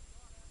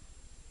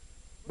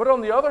 But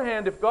on the other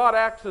hand, if God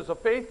acts as a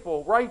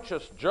faithful,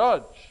 righteous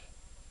judge,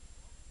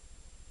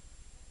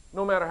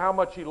 no matter how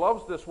much he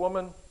loves this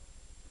woman,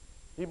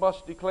 he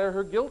must declare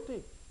her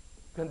guilty,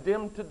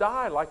 condemned to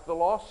die, like the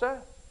law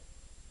says.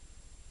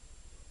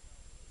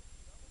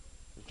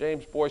 As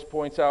James Boyce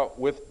points out,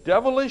 with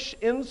devilish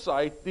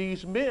insight,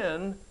 these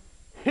men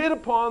hit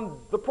upon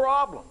the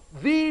problem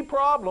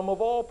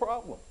of all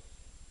problems,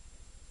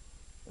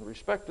 in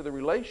respect to the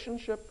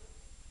relationship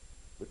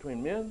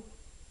between men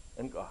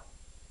and God.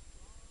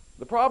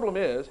 The problem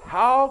is,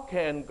 how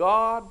can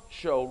God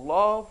show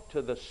love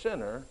to the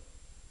sinner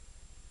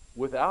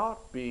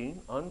without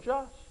being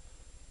unjust?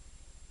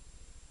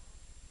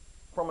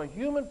 From a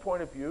human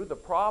point of view, the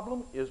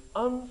problem is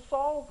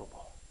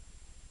unsolvable.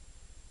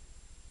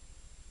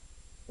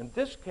 In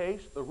this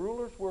case, the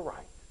rulers were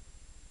right.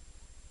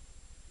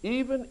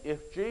 Even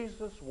if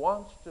Jesus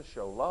wants to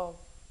show love,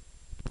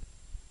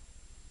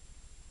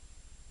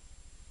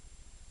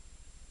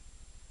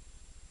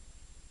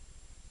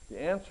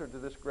 the answer to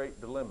this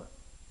great dilemma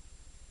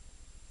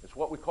is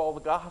what we call the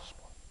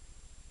gospel.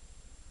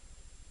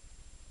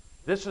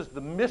 This is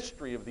the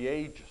mystery of the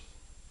ages.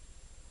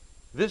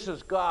 This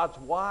is God's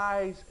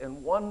wise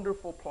and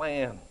wonderful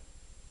plan,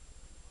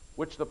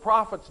 which the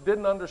prophets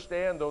didn't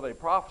understand, though they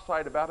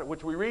prophesied about it,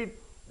 which we read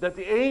that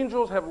the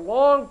angels have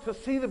longed to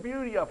see the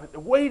beauty of it. They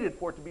waited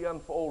for it to be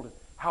unfolded.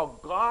 How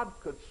God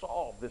could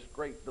solve this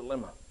great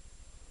dilemma.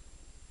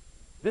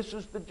 This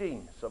is the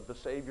genius of the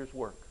Savior's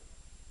work.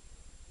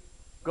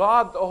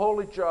 God, the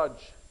holy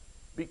judge,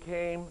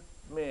 became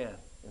man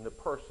in the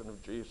person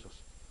of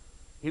Jesus.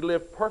 He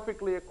lived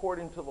perfectly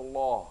according to the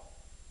law,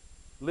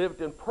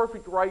 lived in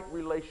perfect right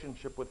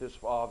relationship with his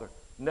Father,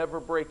 never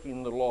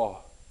breaking the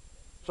law,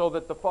 so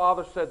that the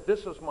Father said,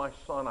 "This is my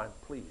Son, I'm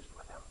pleased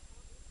with him."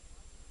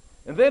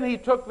 And then he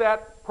took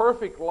that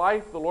perfect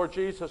life, the Lord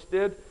Jesus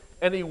did,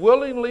 and he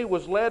willingly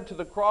was led to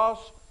the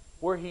cross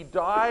where he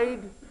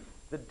died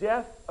the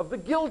death of the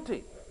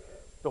guilty,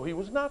 though he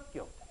was not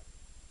guilty.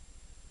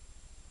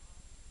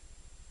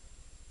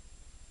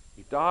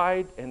 He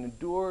died and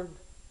endured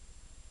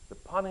the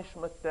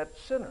punishment that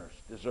sinners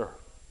deserve.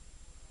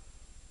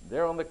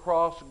 There on the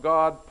cross,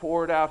 God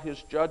poured out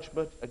his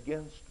judgment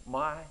against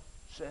my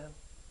sin,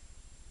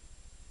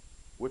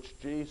 which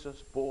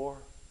Jesus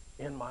bore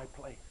in my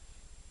place.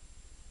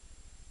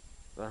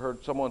 I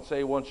heard someone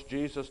say once,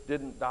 Jesus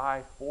didn't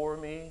die for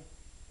me.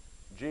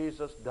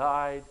 Jesus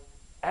died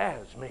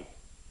as me.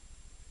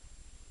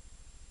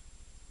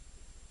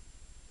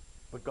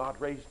 But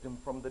God raised him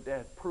from the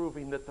dead,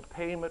 proving that the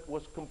payment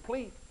was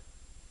complete.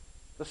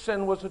 The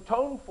sin was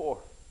atoned for.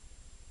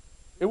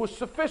 It was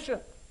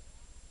sufficient.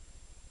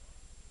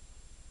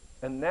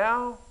 And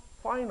now,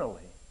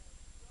 finally,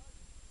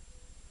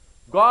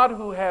 God,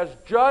 who has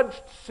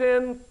judged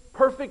sin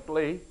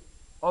perfectly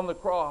on the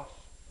cross,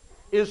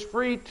 is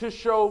free to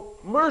show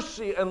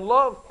mercy and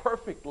love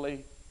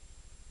perfectly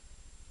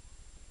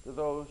to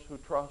those who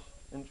trust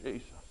in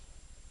Jesus.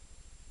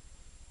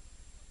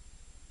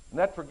 And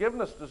that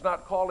forgiveness does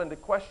not call into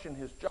question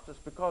his justice,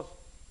 because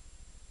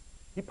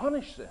he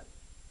punished sin.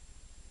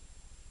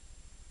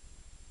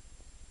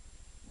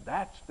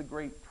 That's the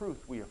great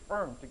truth we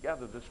affirm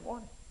together this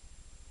morning.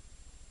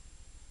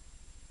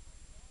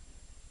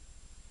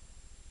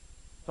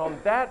 It's on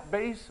that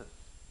basis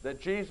that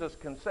Jesus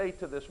can say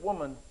to this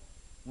woman,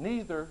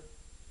 neither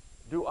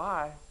do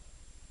I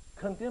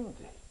condemn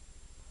thee.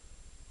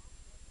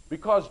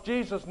 Because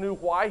Jesus knew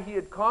why he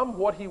had come,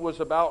 what he was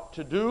about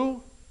to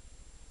do.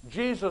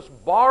 Jesus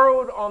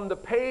borrowed on the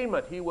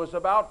payment he was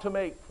about to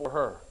make for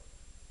her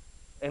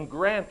and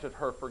granted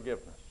her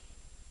forgiveness.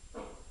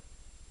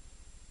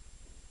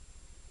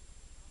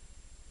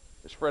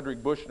 As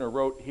Frederick Buechner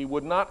wrote, he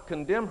would not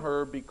condemn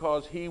her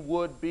because he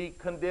would be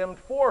condemned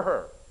for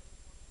her.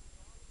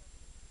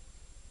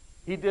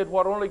 He did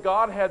what only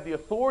God had the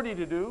authority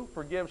to do,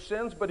 forgive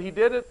sins, but he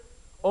did it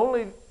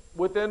only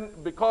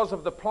because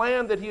of the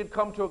plan that he had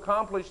come to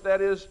accomplish,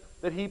 that is,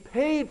 that he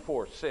paid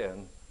for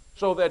sin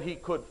so that he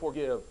could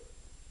forgive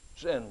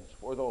sins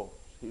for those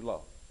he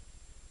loved.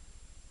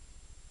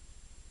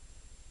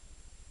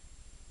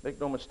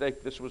 Make no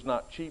mistake, this was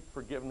not cheap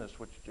forgiveness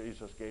which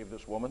Jesus gave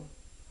this woman.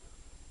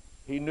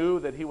 He knew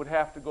that he would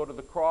have to go to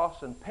the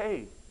cross and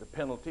pay the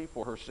penalty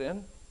for her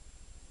sin,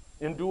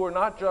 endure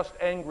not just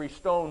angry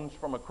stones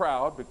from a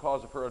crowd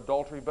because of her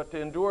adultery, but to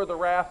endure the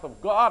wrath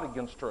of God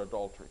against her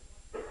adultery.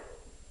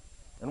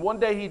 And one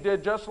day he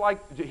did just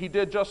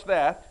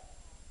that,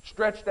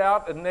 stretched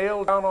out and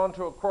nailed down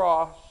onto a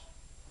cross.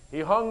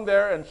 He hung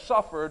there and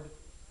suffered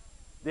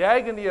the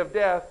agony of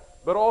death,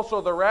 but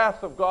also the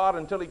wrath of God,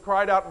 until he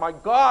cried out, my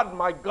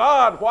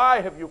God,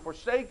 why have you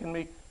forsaken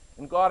me?"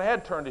 And God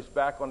had turned his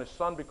back on his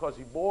son because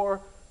he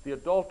bore the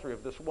adultery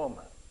of this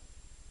woman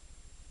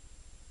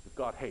that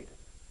God hated.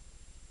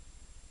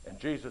 And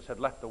Jesus had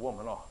let the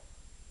woman off.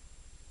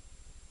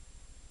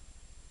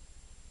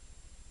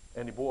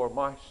 And he bore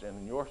my sin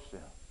and your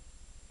sin,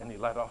 and he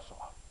let us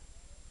off.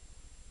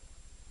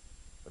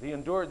 But he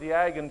endured the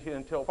agony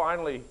until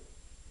finally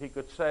he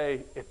could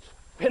say, "It's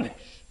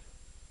finished.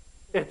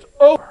 It's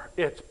over.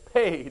 It's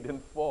paid in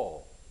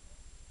full."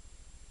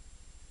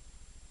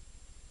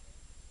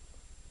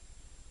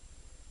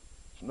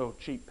 It's no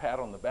cheap pat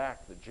on the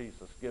back that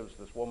Jesus gives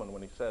this woman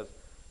when he says,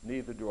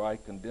 "Neither do I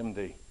condemn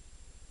thee."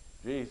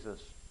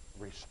 Jesus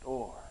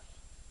restores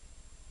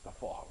the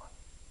fallen.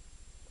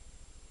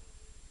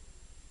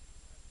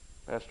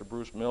 Pastor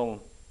Bruce Milne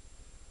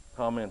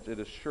comments, "It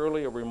is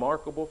surely a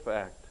remarkable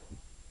fact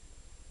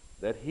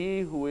that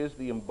he who is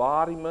the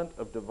embodiment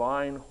of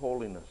divine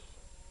holiness,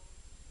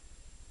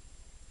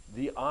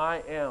 the I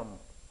Am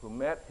who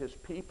met his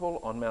people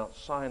on Mount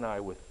Sinai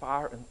with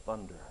fire and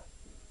thunder,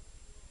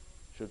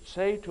 should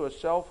say to a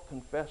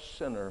self-confessed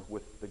sinner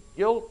with the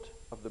guilt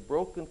of the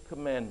broken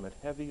commandment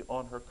heavy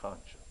on her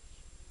conscience,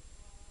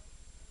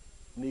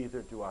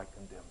 'Neither do I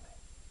condemn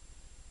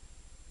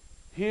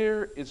thee.'"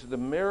 Here is the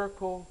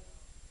miracle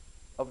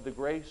of the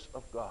grace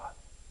of God.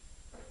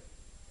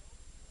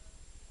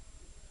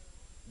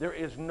 There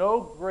is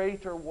no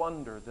greater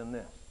wonder than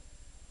this.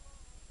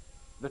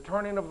 The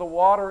turning of the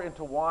water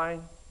into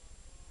wine,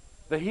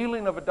 the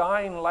healing of a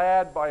dying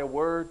lad by a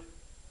word,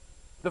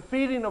 the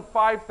feeding of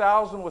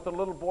 5,000 with a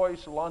little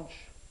boy's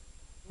lunch,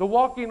 the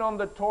walking on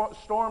the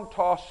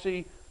storm-tossed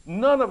sea,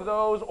 none of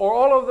those, or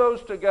all of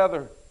those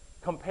together,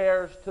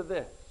 compares to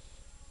this.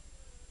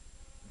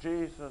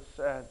 Jesus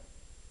said,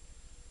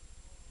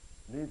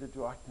 "Neither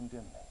do I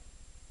condemn thee."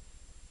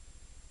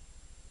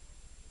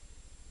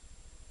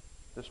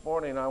 This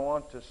morning I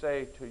want to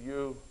say to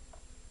you,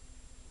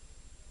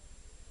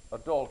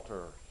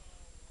 adulterers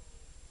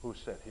who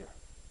sit here,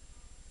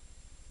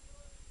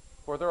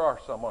 for there are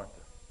some, aren't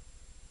there?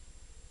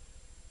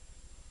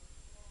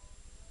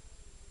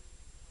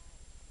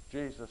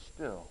 Jesus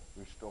still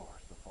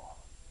restores the fallen.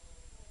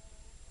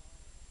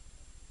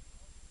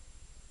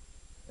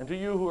 And to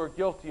you who are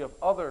guilty of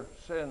other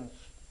sins,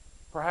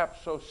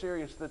 perhaps so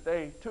serious that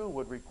they too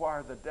would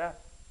require the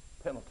death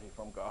penalty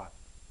from God,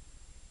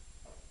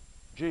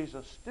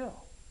 Jesus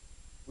still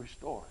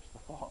restores the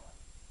fallen.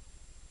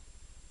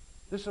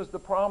 This is the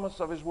promise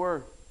of his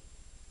word.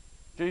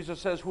 Jesus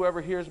says,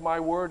 "Whoever hears my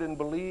word and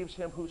believes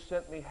him who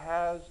sent me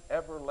has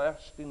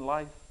everlasting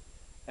life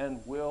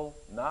and will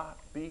not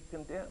be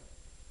condemned."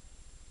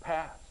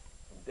 Passed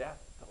from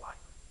death to life.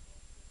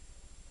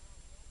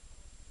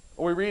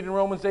 We read in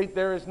Romans 8,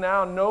 "There is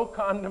now no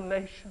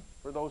condemnation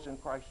for those in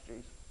Christ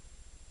Jesus."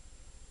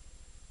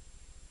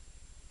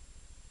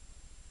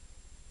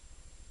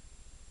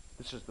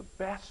 This is the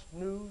best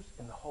news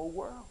in the whole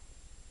world.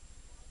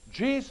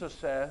 Jesus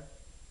said,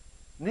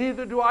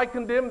 neither do I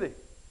condemn thee.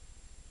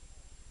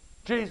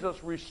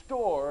 Jesus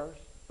restores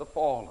the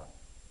fallen.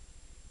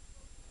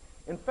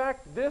 In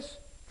fact, this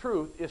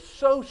truth is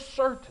so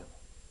certain.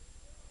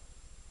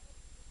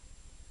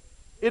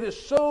 It is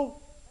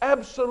so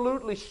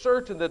absolutely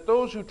certain that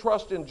those who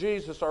trust in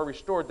Jesus are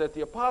restored that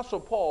the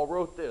Apostle Paul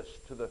wrote this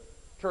to the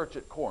church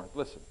at Corinth.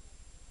 Listen.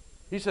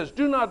 He says,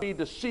 do not be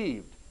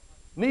deceived.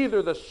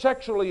 Neither the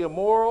sexually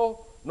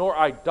immoral, nor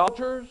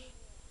idolaters,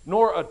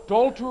 nor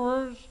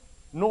adulterers,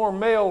 nor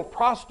male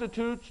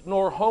prostitutes,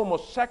 nor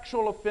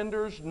homosexual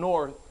offenders,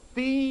 nor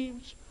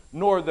thieves,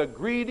 nor the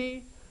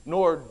greedy,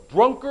 nor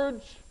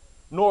drunkards,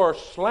 nor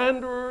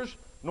slanderers,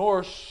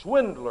 nor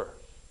swindlers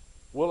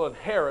will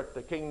inherit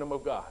the kingdom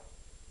of God.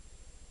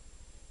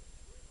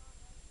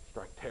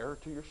 Strike terror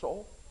to your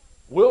soul?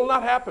 Will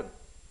not happen.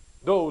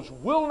 Those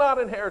will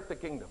not inherit the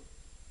kingdom.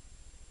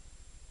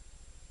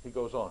 He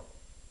goes on.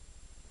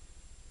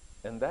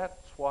 And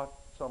that's what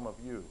some of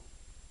you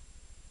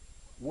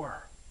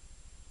were.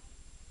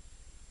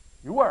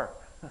 You were.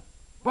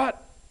 But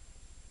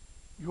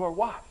you are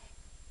washed.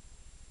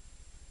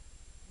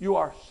 You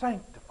are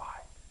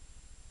sanctified.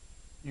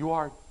 You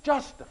are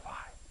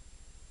justified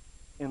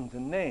in the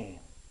name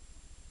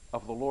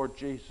of the Lord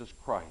Jesus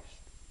Christ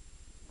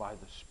by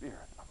the Spirit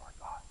of our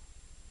God.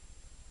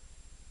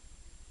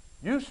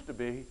 Used to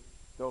be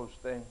those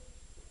things,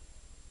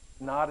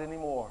 not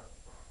anymore,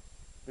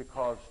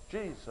 because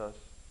Jesus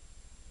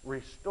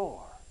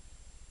restored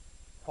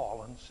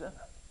fallen sinners.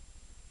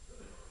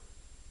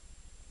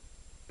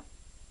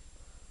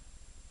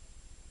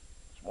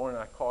 This morning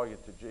I call you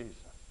to Jesus.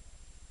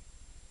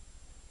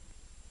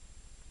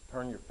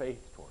 Turn your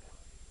faith toward Him.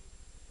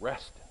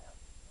 Rest in Him.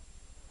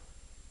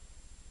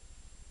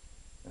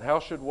 And how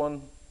should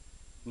one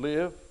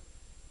live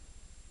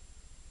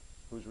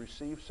who's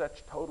received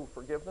such total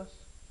forgiveness?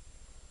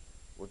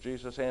 Well,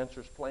 Jesus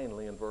answers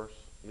plainly in verse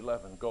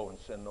 11, go and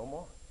sin no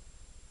more.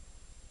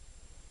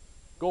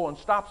 Go and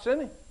stop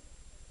sinning.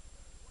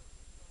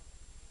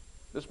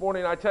 This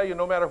morning I tell you,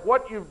 no matter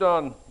what you've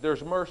done,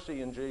 there's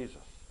mercy in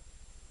Jesus.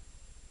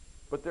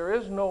 But there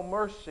is no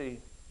mercy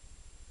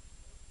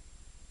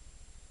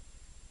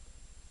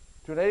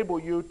to enable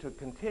you to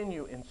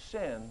continue in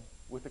sin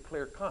with a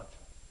clear conscience.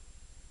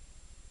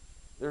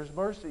 There's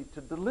mercy to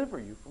deliver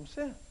you from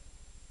sin.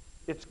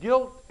 Its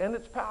guilt and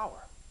its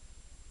power.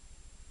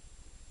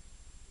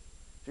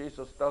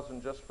 Jesus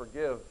doesn't just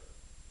forgive.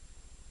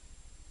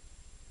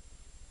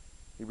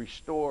 He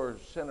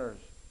restores sinners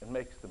and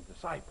makes them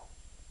disciples.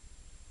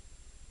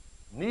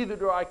 Neither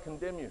do I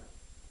condemn you.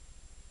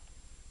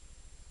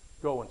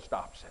 Go and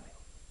stop sinning.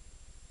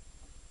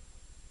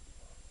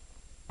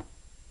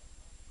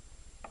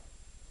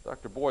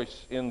 Dr.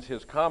 Boyce ends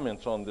his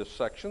comments on this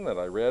section that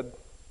I read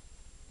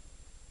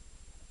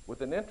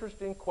with an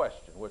interesting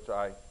question, which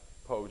I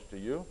pose to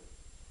you.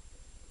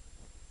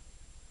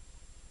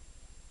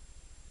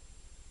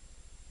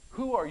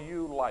 Who are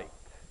you like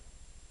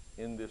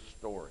in this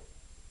story?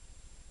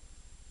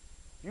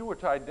 If you were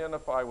to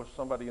identify with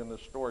somebody in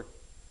this story,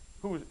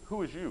 who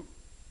is you?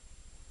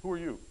 Who are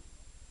you?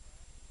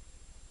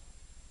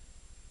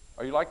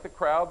 Are you like the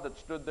crowd that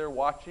stood there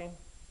watching?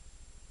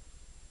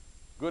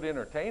 Good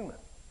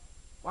entertainment.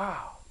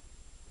 Wow.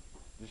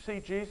 Did you see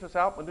Jesus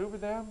outmaneuver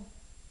them?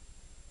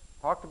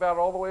 Talked about it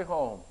all the way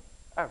home.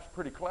 That was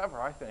pretty clever,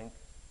 I think.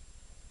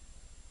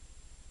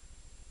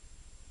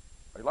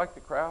 Are you like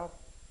the crowd?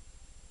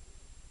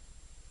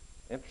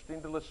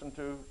 Interesting to listen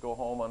to, go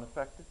home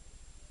unaffected?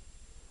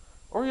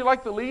 Or are you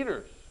like the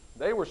leaders?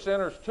 They were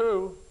sinners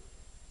too.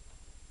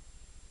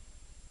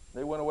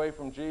 They went away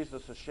from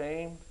Jesus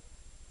ashamed,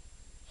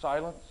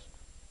 silenced,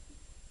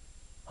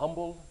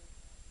 humbled,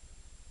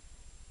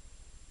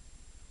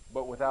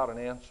 but without an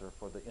answer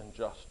for the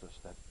injustice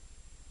that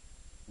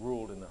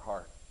ruled in their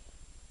hearts.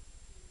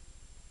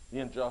 The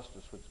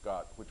injustice which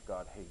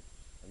God hates.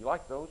 Are you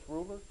like those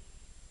rulers?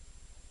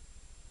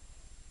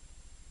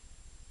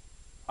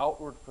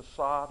 Outward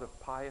facade of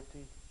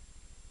piety,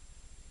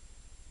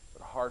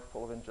 but a heart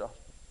full of injustice.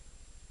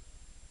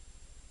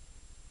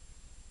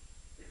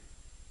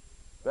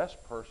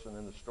 Best person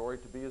in the story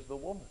to be is the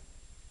woman,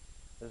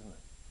 isn't it?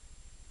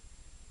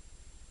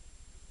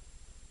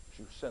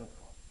 She was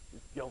sinful. She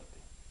was guilty.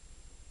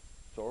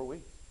 So are we.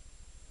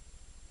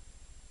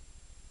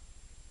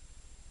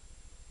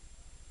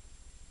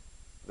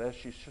 But as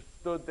she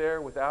stood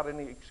there without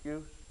any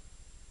excuse,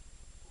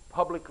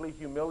 publicly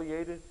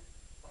humiliated,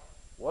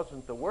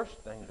 wasn't the worst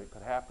thing that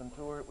could happen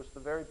to her. It was the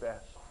very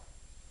best.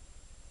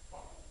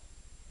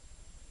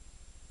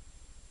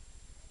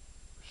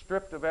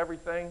 Stripped of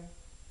everything,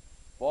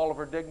 all of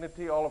her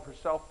dignity, all of her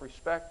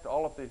self-respect,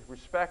 all of the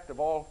respect of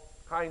all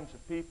kinds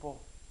of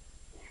people,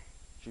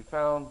 she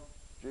found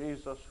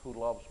Jesus who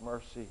loves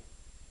mercy,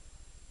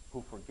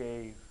 who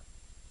forgave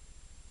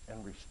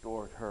and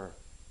restored her.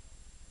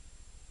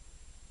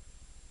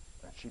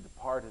 And she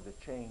departed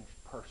a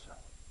changed person,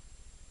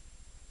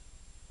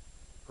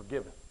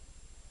 forgiven,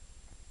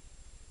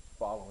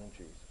 following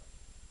Jesus.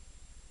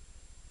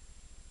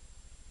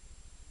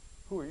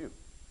 Who are you?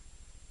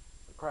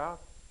 The crowd?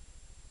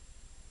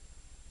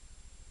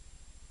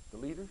 The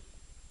leaders?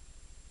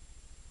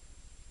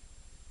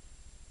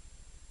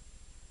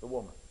 The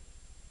woman?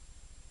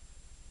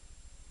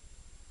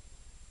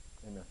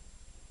 Amen.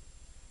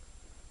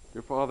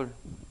 Dear Father,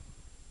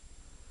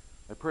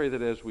 I pray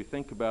that as we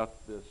think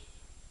about this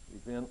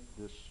event,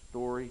 this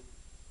story,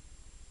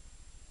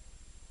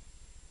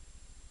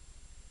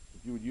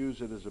 that you would use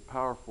it as a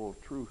powerful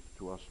truth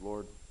to us,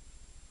 Lord.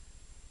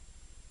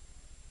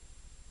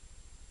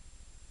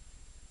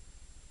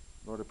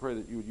 Lord, I pray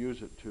that you would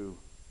use it to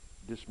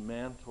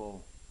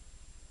dismantle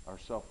our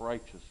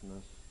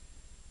self-righteousness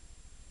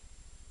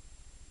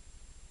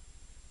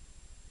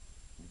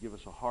and give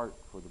us a heart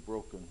for the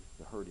broken,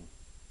 the hurting.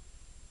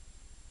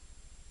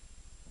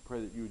 I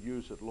pray that you would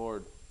use it,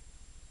 Lord,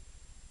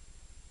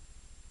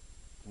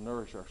 to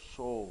nourish our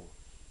souls,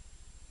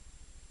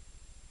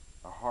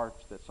 our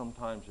hearts that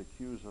sometimes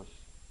accuse us,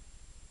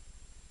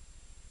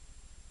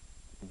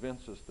 to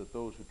convince us that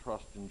those who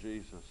trust in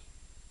Jesus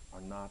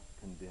are not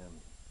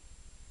condemned.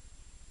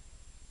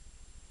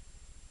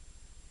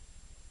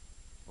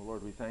 Oh,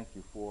 Lord, we thank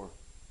you for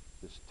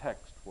this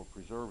text, for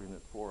preserving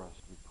it for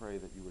us. We pray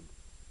that you would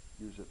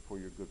use it for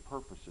your good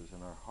purposes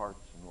in our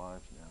hearts and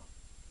lives now.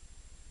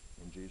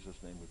 In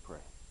Jesus' name we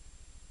pray.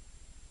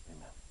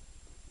 Amen.